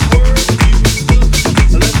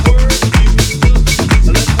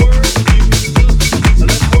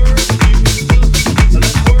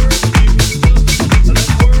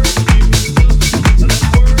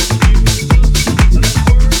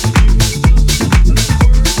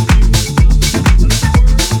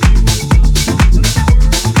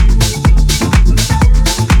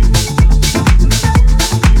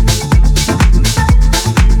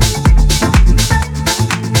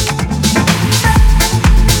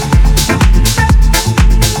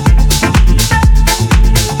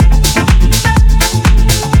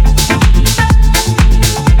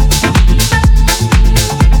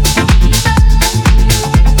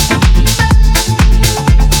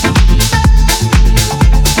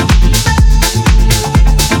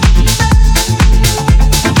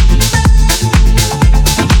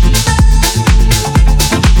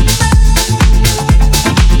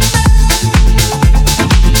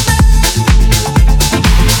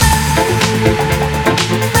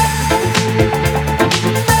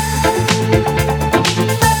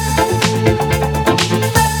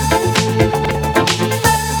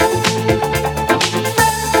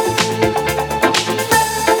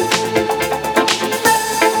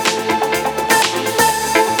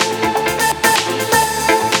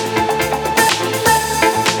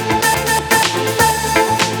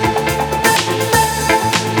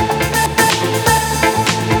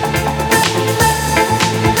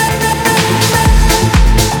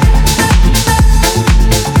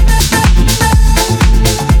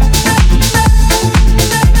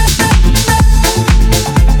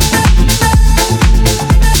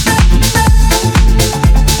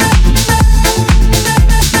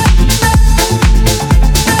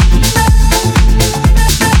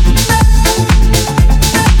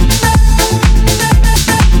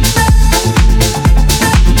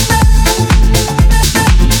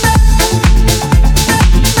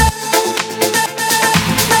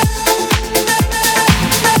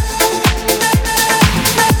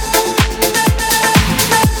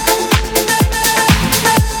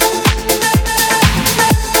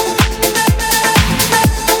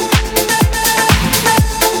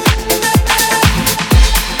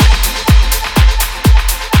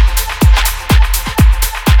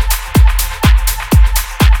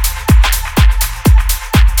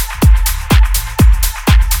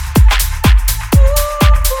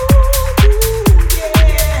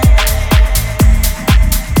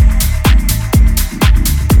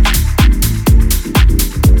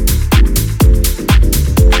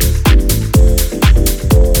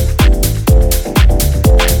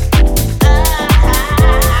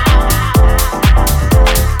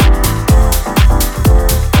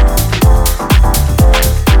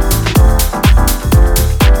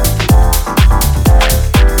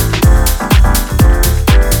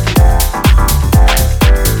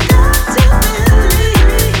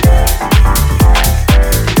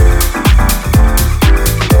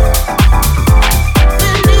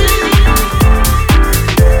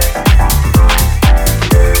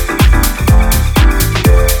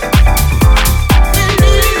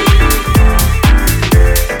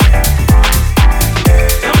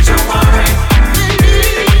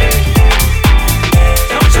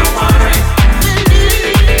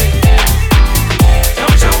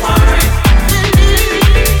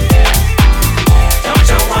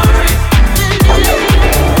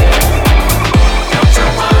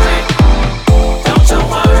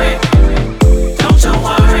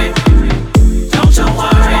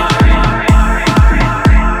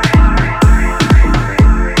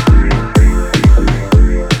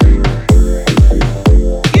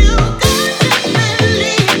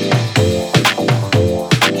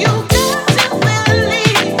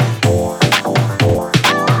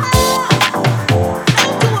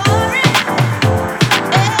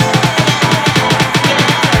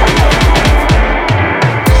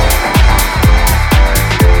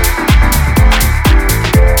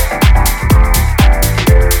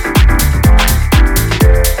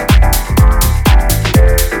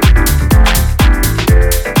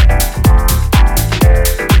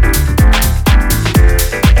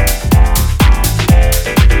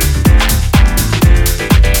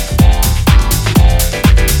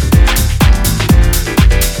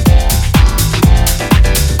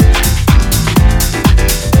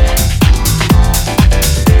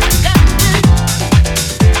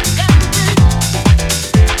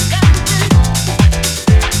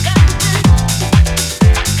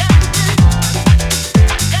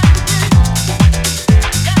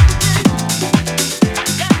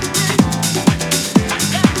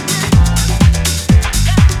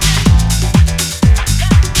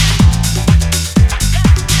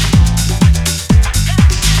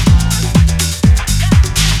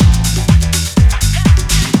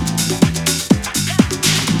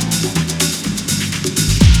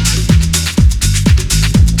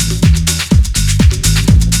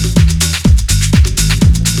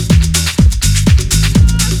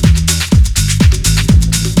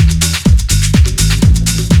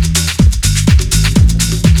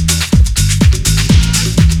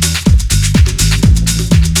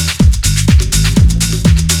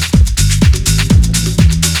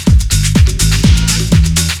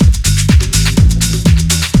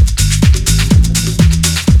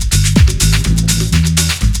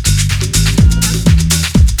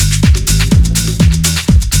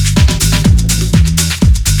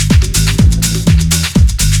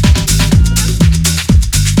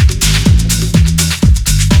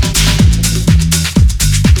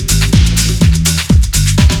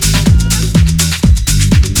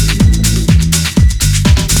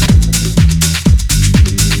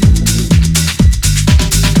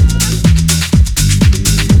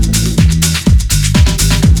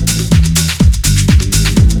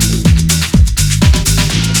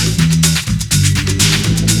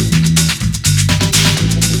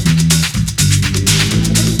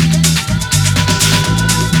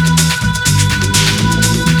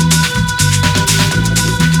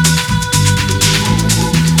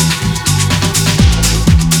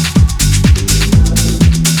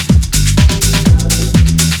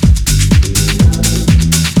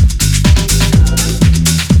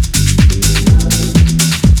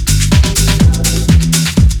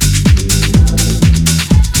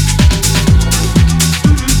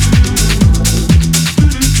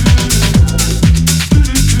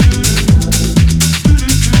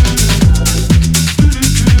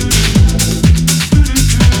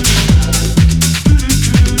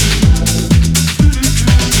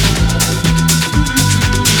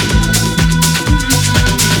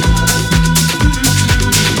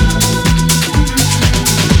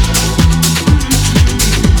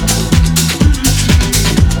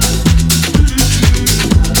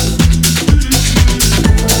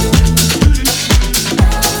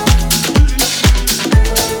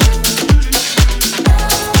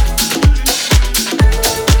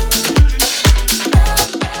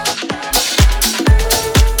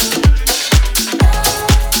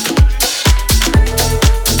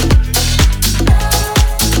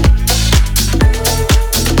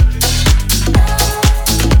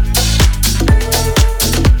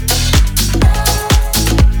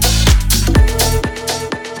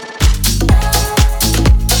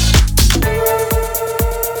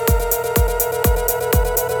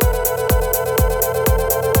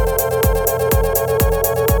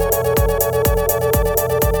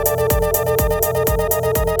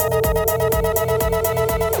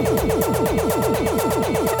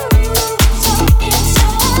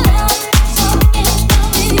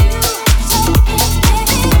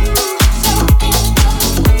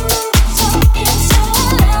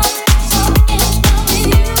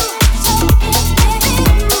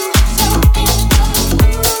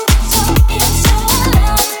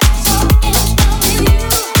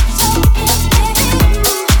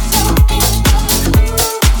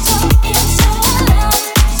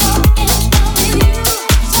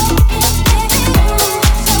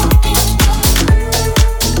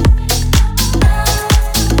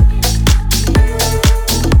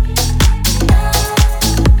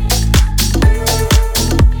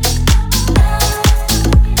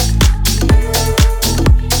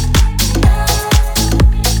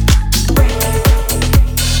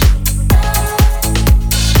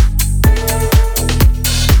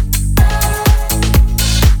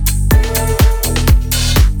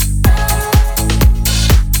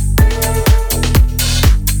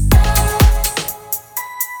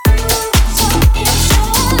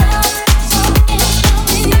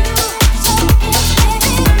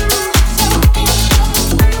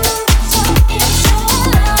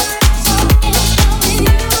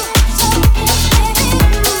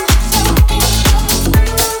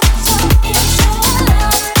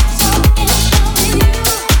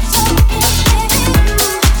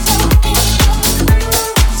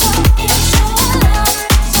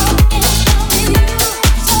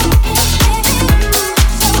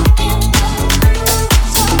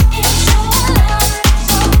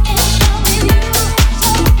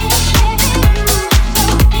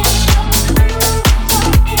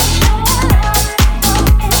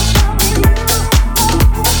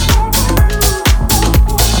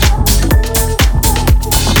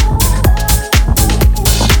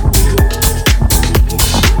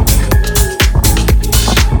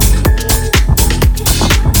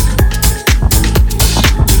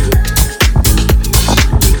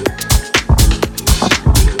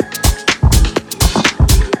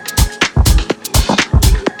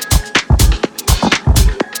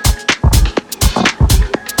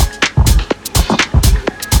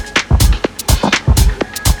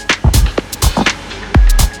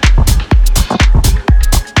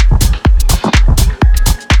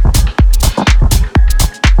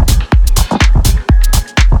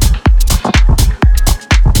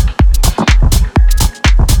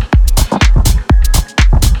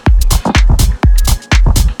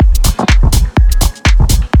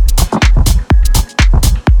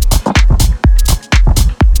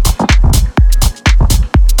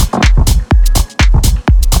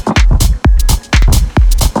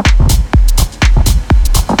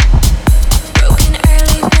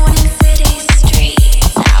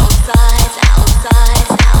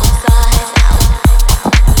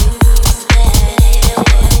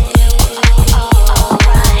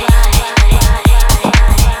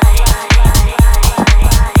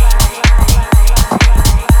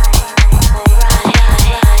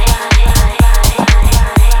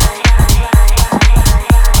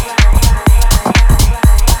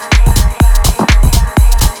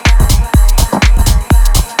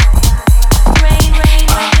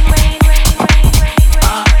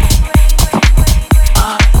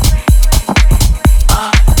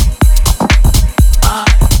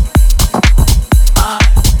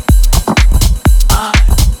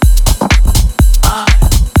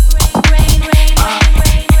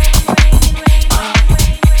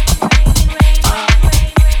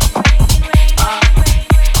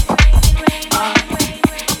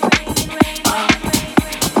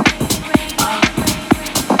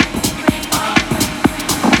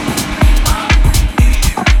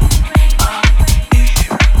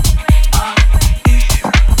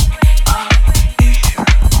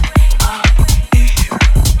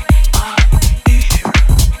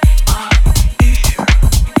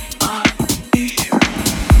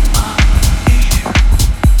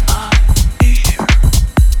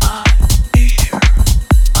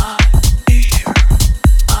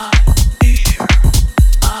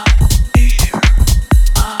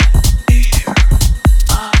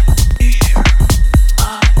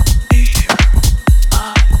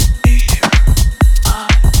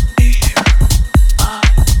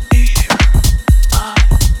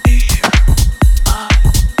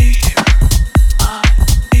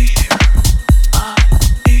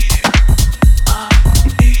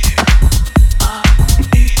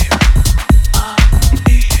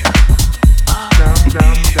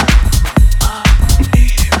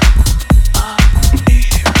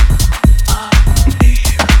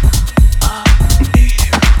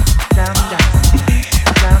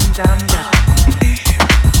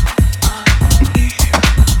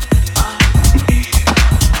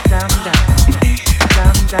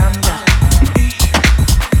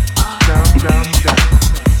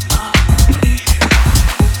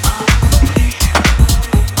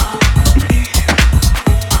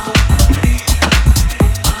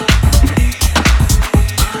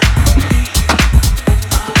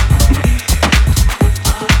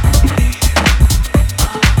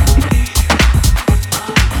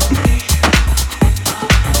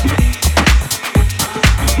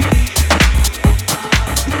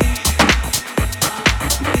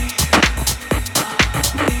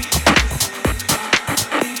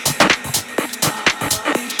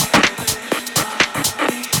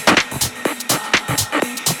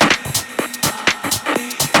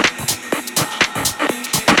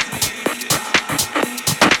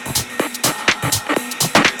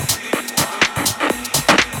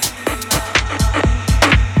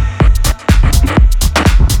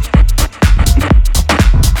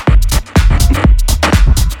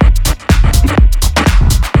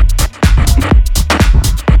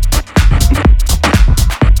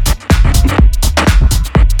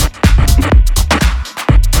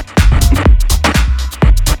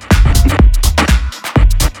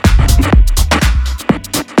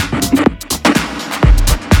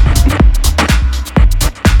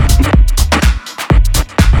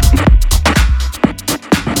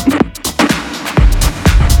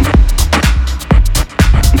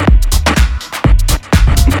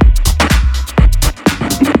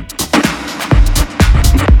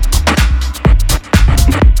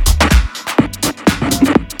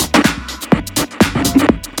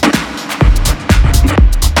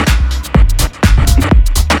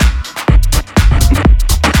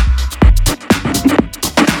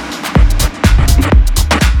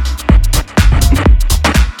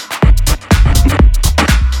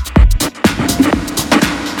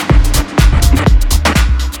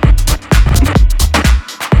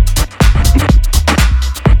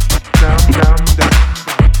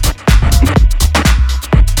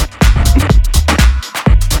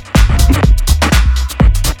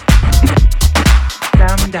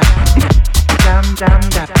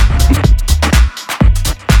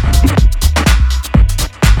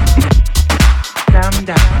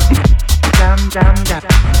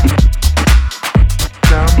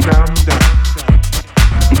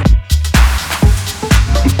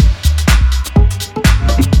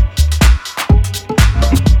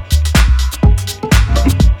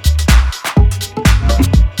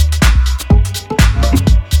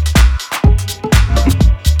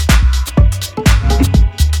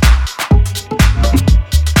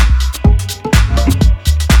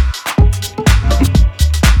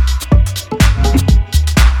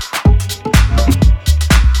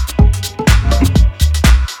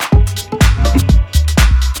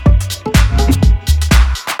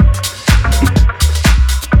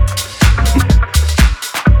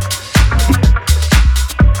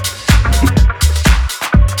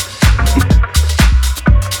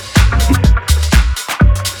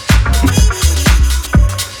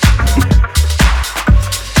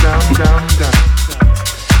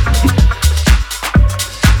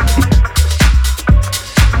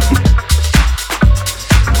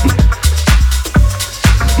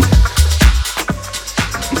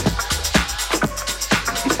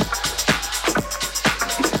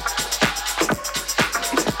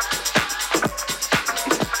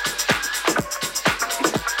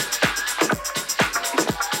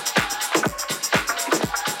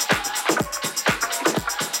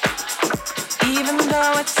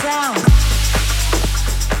 it sounds.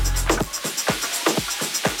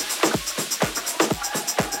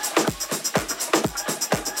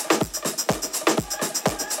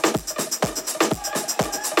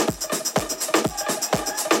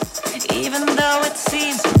 Even though it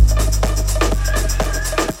seems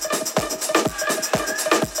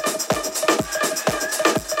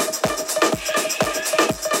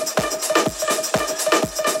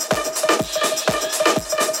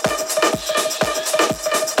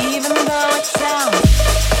even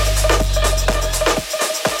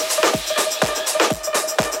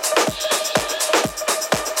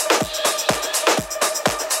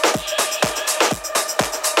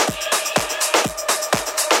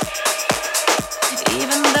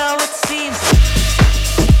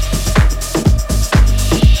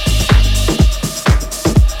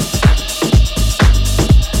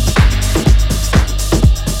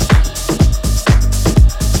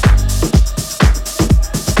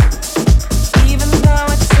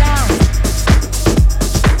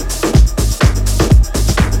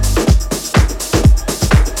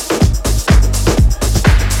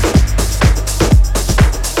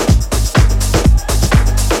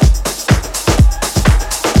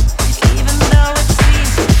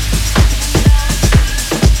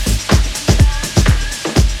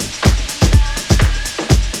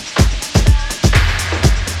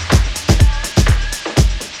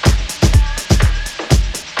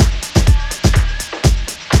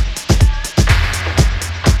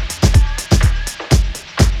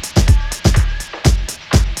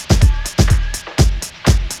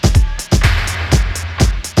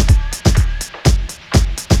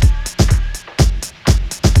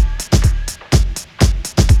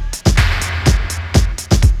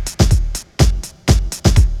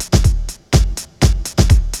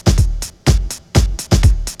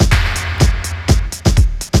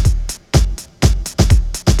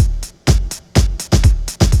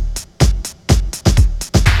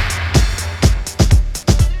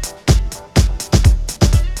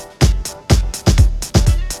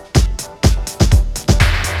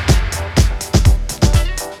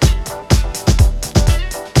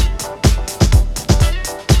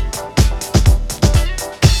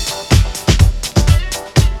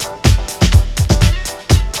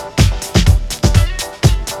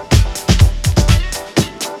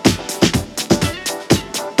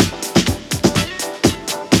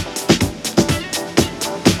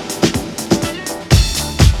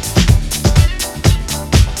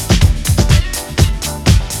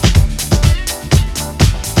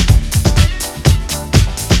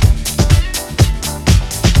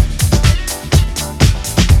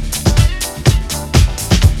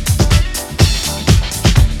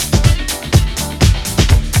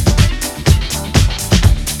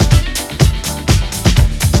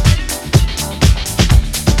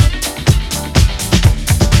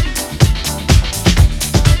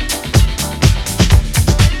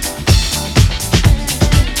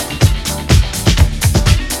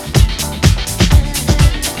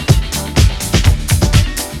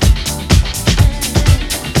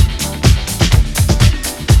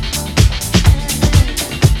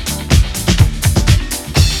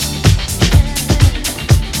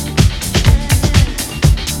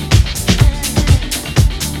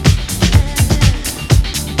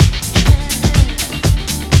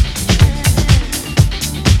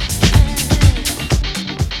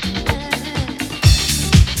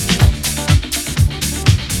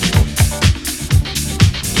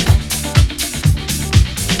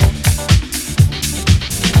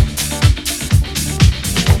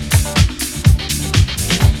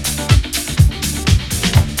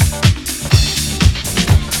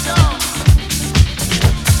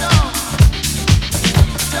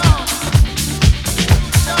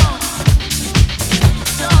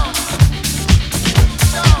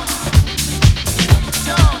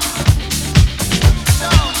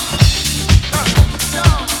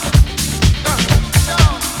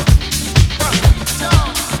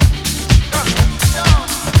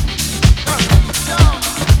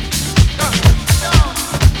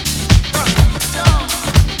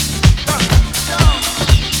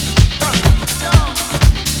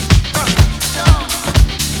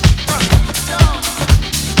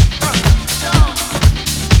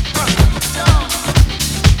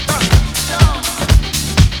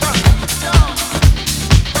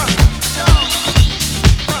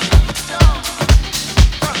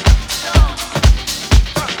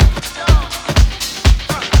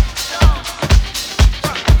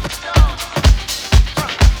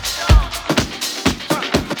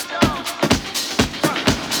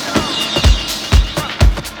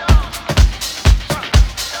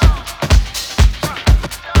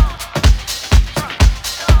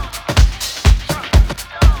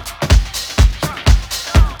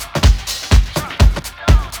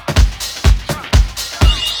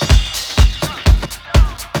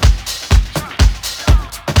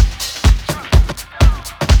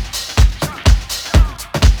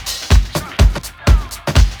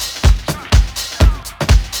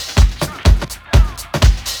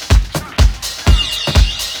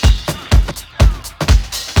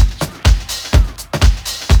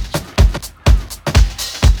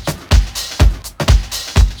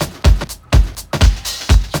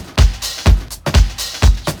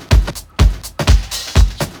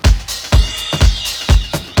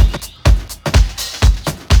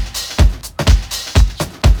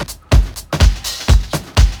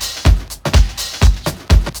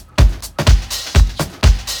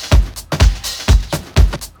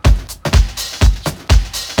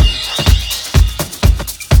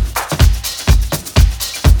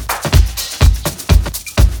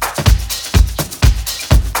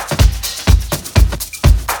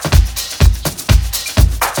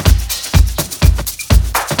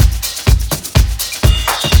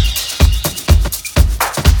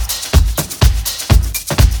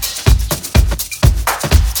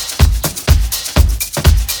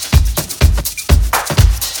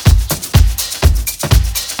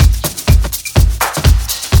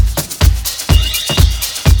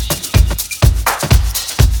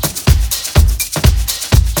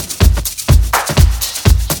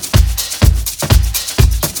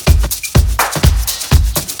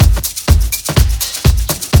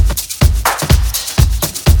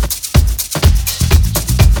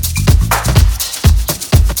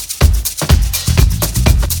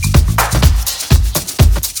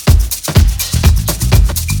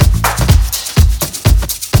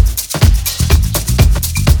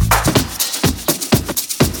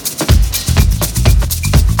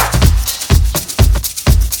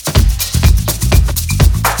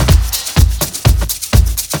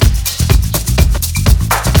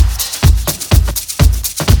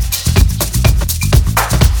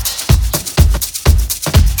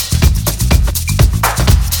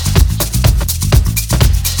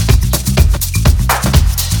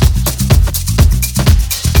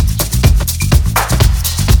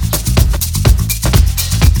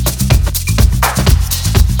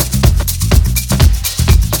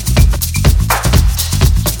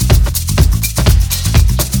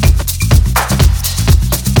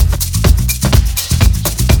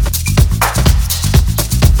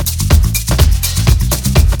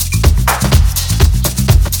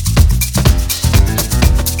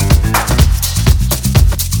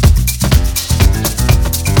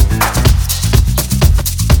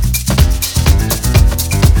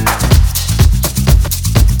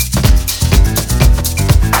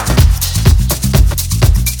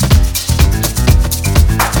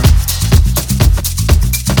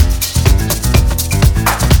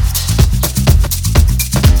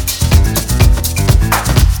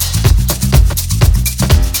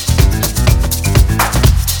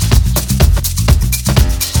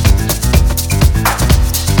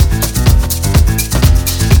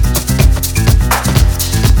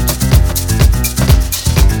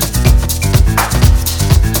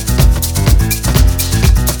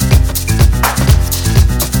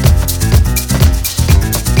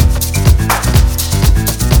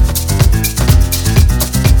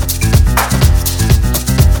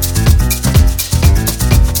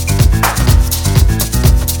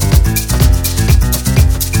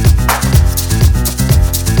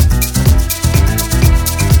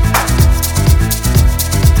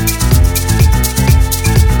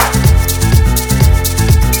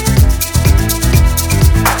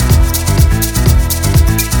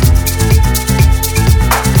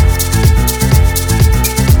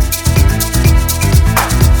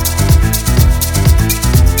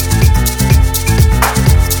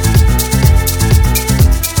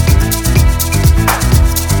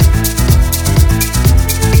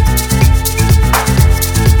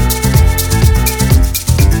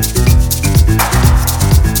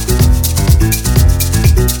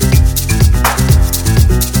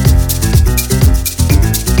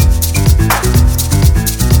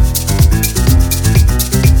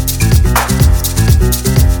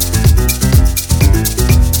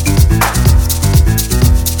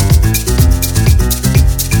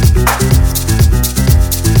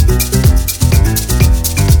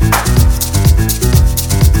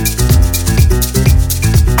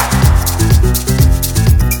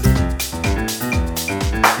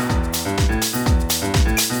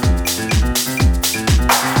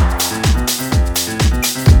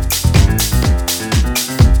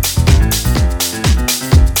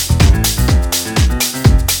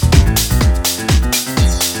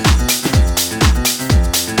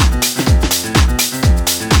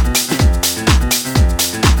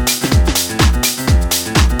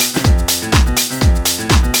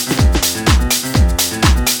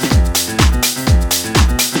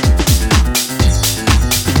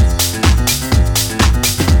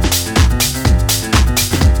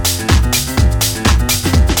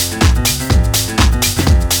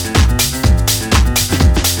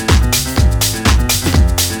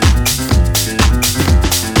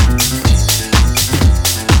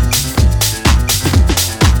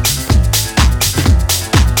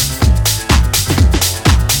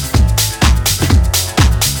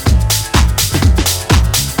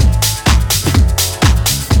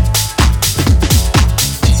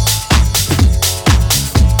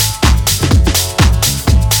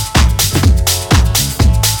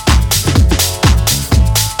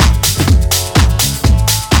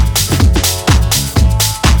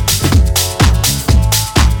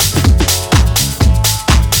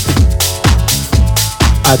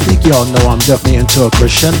I think y'all know I'm definitely into a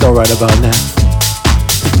crescendo right about now.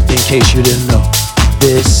 In case you didn't know,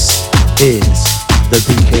 this is the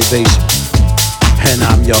BK Basement, and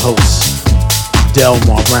I'm your host,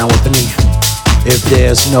 Delmar Browne with an E. If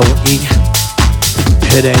there's no E,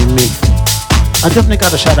 it ain't me. I definitely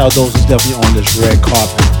got to shout out those who's definitely on this red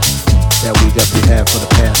carpet that we definitely have for the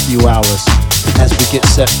past few hours as we get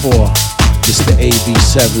set for Mr.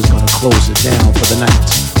 AB7 is going to close it down for the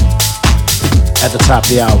night. At the top of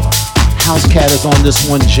the hour, House Cat is on this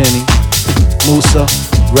one, Jenny, Musa,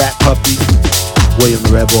 Rat Puppy, William the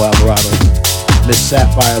Rebel Alvarado, Miss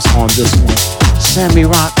Sapphire's on this one, Sammy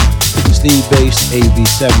Rock, Steve Bass,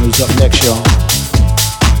 AB7, who's up next, y'all,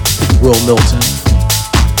 Will Milton,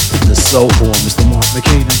 The Soulful, Mr. Mark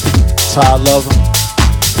McCaden, Todd Lover,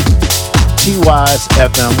 T-Wise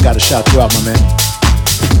FM, gotta shout you out, my man,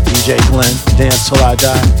 DJ Glenn, Dance Till I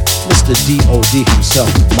Die, Mr. D.O.D. himself,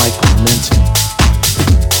 Michael Minton.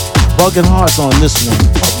 Buggin' Hearts on this one,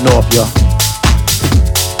 up north, y'all.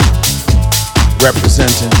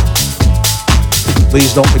 Representing.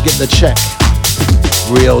 Please don't forget to check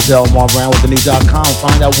RealDelmarBrownWithAne.com.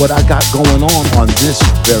 Find out what I got going on this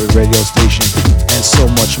very radio station and so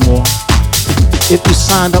much more. If you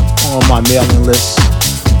signed up on my mailing list,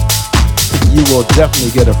 you will definitely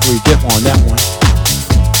get a free gift on that one.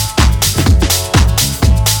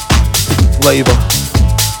 Flavor,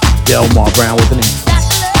 Delmar Browne with an E.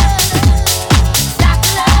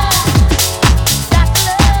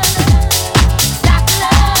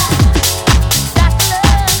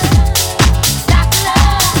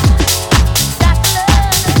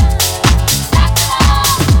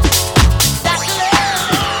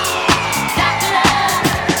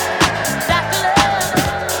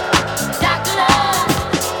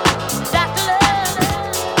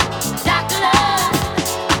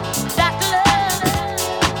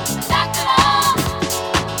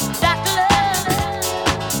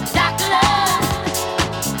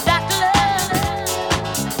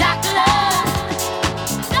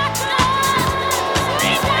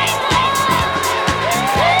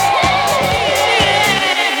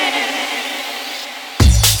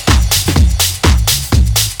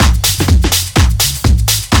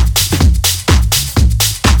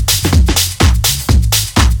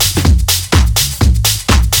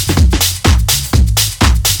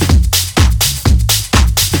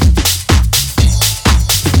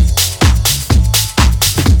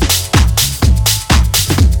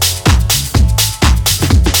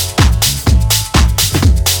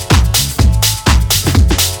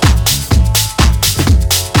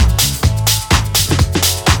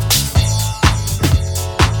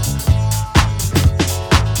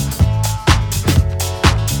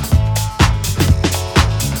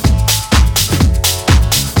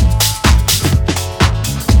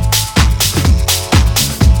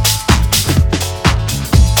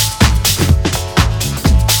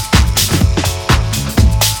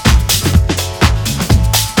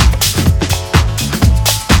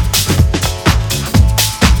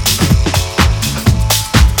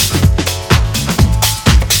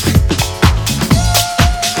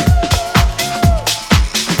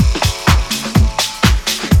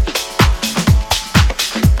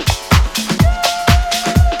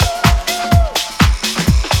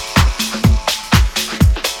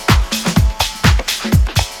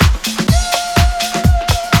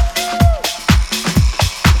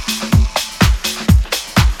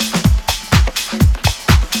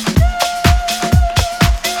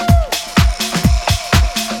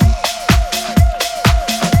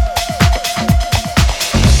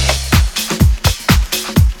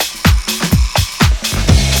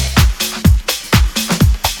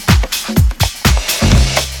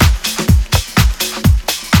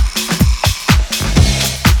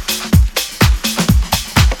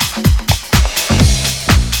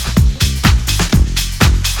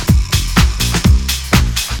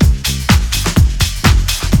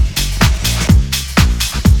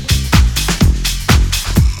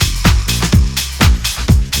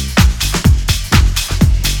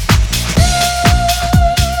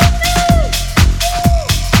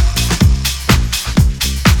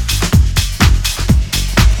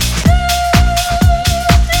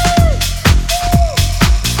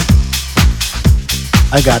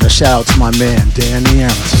 I got a shout out to my man, Danny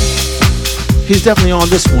Arrington. He's definitely on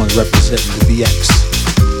this one, representing the BX.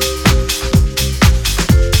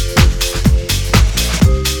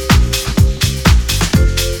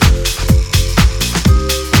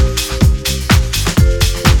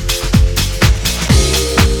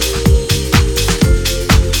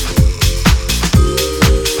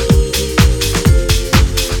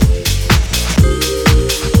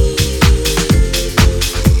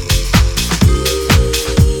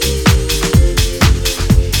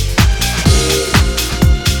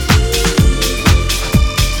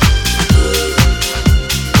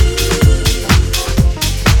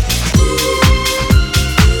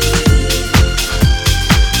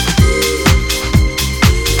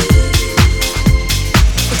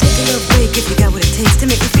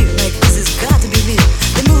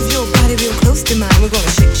 we're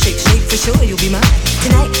gonna shake, shake, shake. For sure you'll be mine.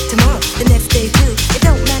 Tonight, tomorrow, the next day too. It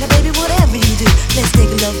don't matter, baby, whatever you do. Let's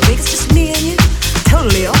take a love break, it's just me and you.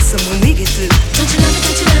 Totally awesome when we get through. Don't you love it,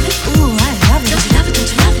 don't you love it? Ooh, I love it. Don't you love it, don't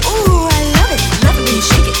you love it? Ooh, I love it. Love it when you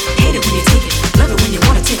shake it, hate it when you take it. Love it when you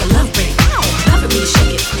wanna take a love break. Love it when you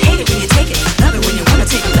shake it, hate it when you take it. Love it when you wanna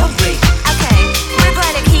take a love break. Okay, we're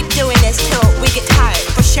going to keep doing this till we get tired,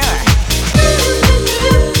 for sure.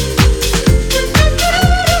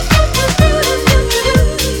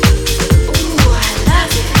 Ooh, I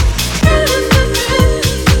love it.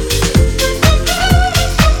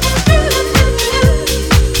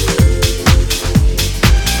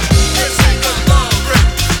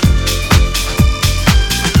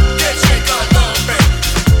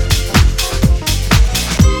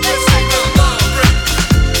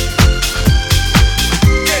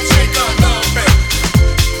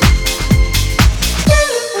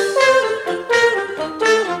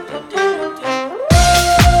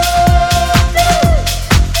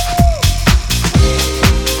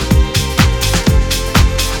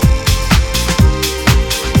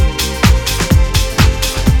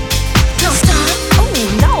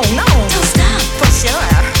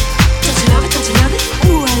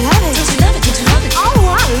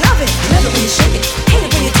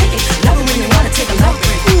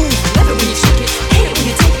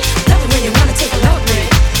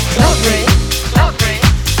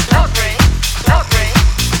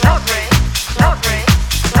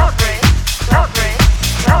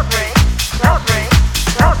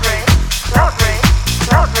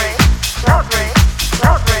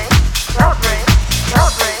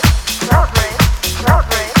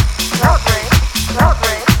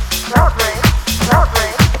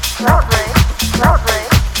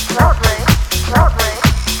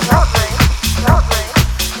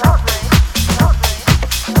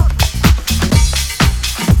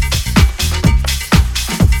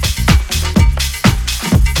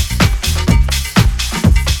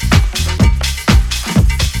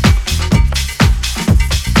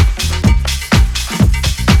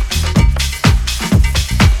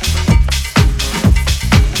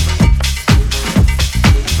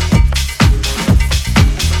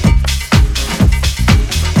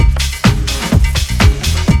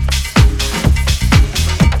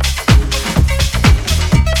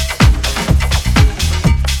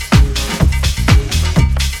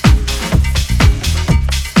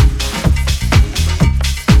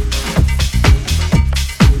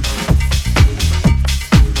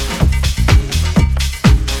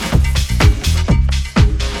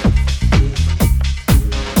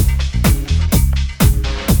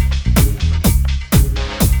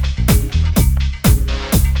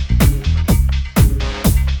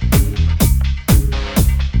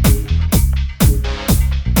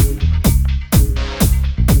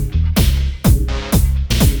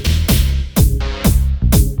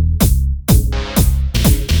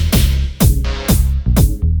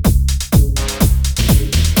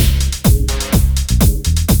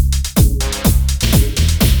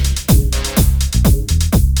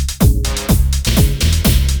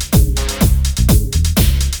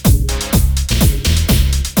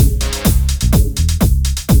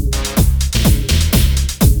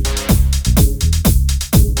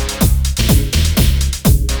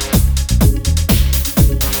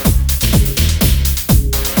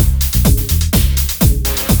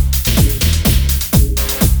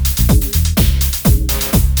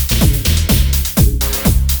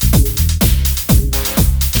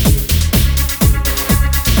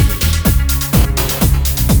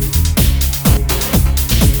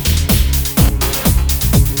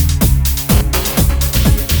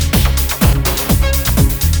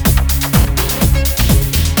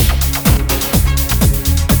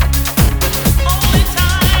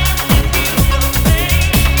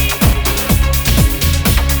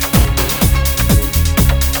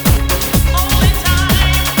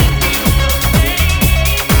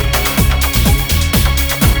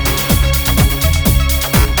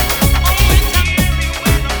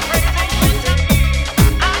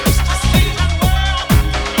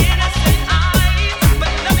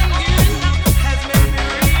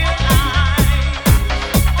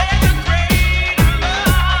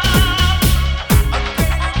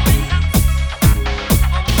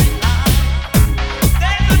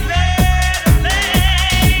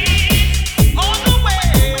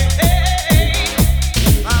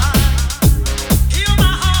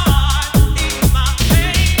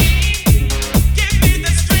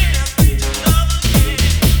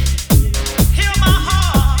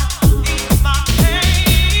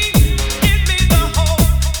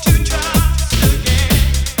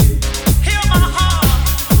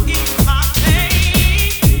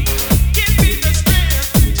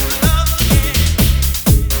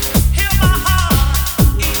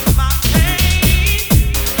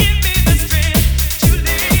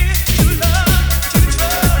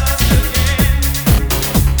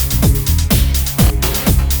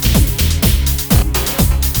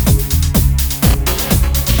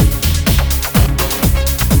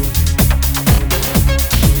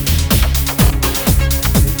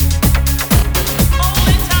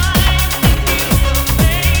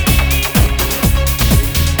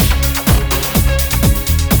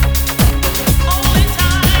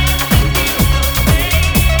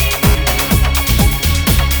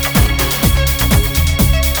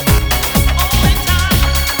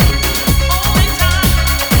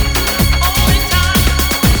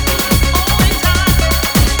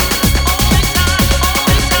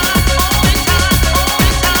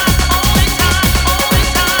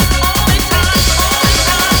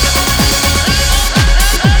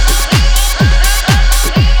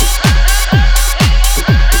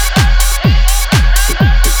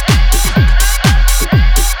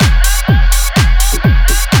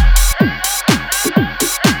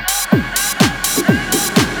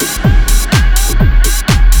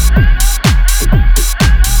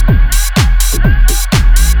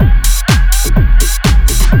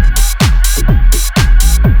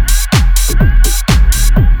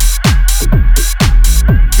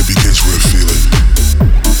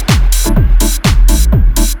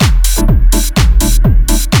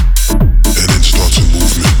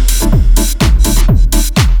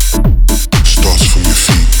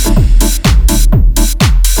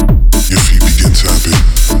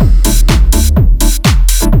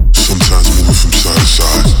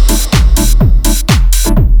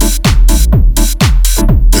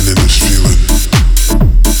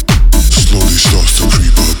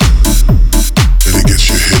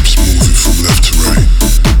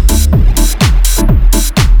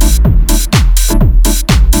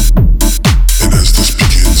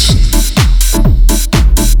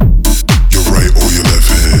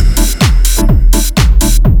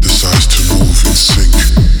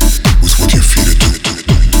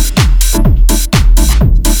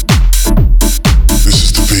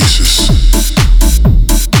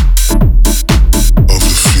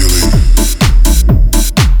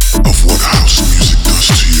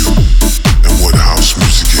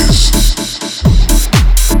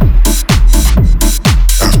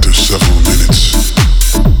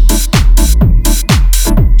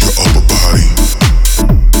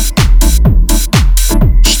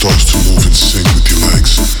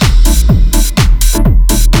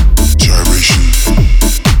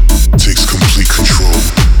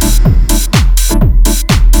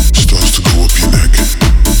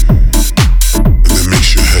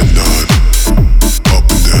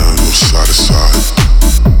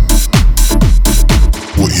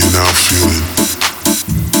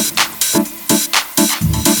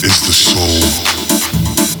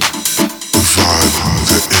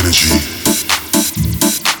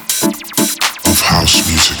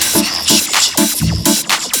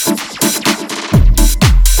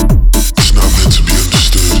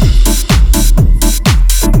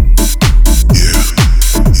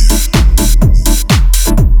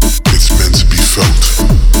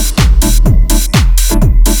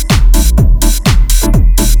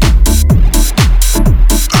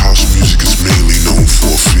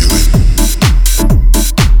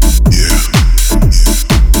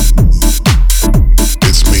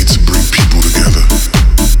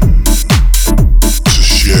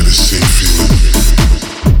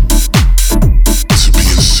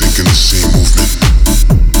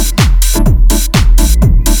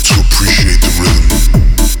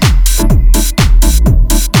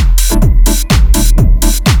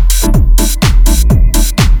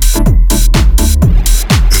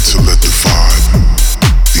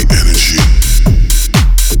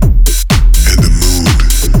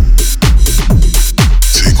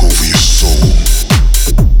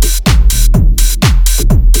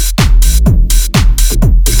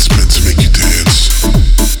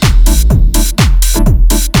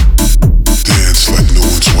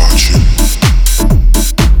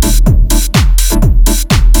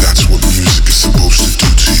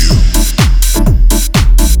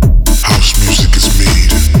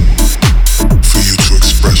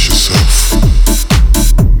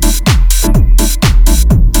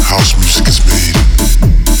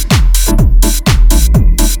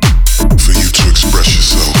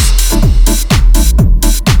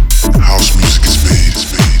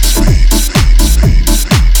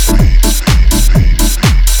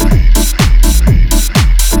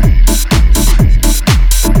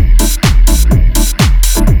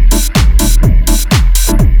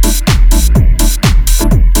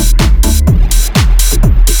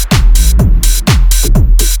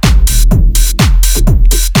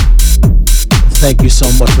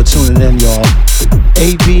 tuning in, y'all.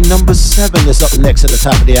 AB number 7 is up next at the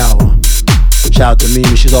top of the hour. Shout out to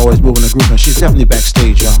Mimi, she's always moving the group, and she's definitely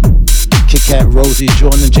backstage, y'all. Kit Kat, Rosie,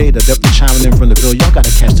 Jordan, and Jada definitely chiming in from the Ville. Y'all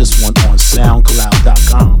gotta catch this one on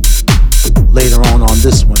SoundCloud.com. Later on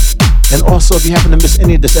this one. And also, if you happen to miss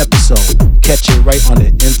any of this episode, catch it right on the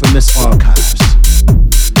infamous archives.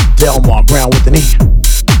 Delmar Browne with an E.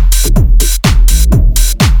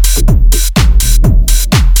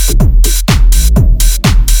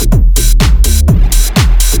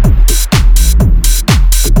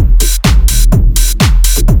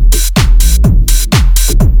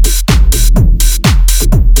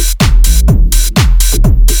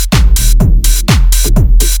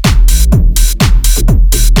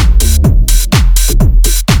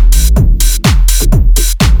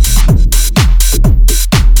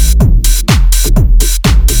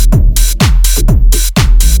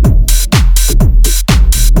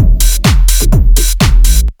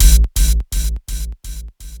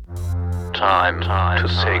 Time to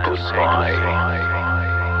say goodbye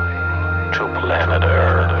to planet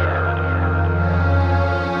Earth.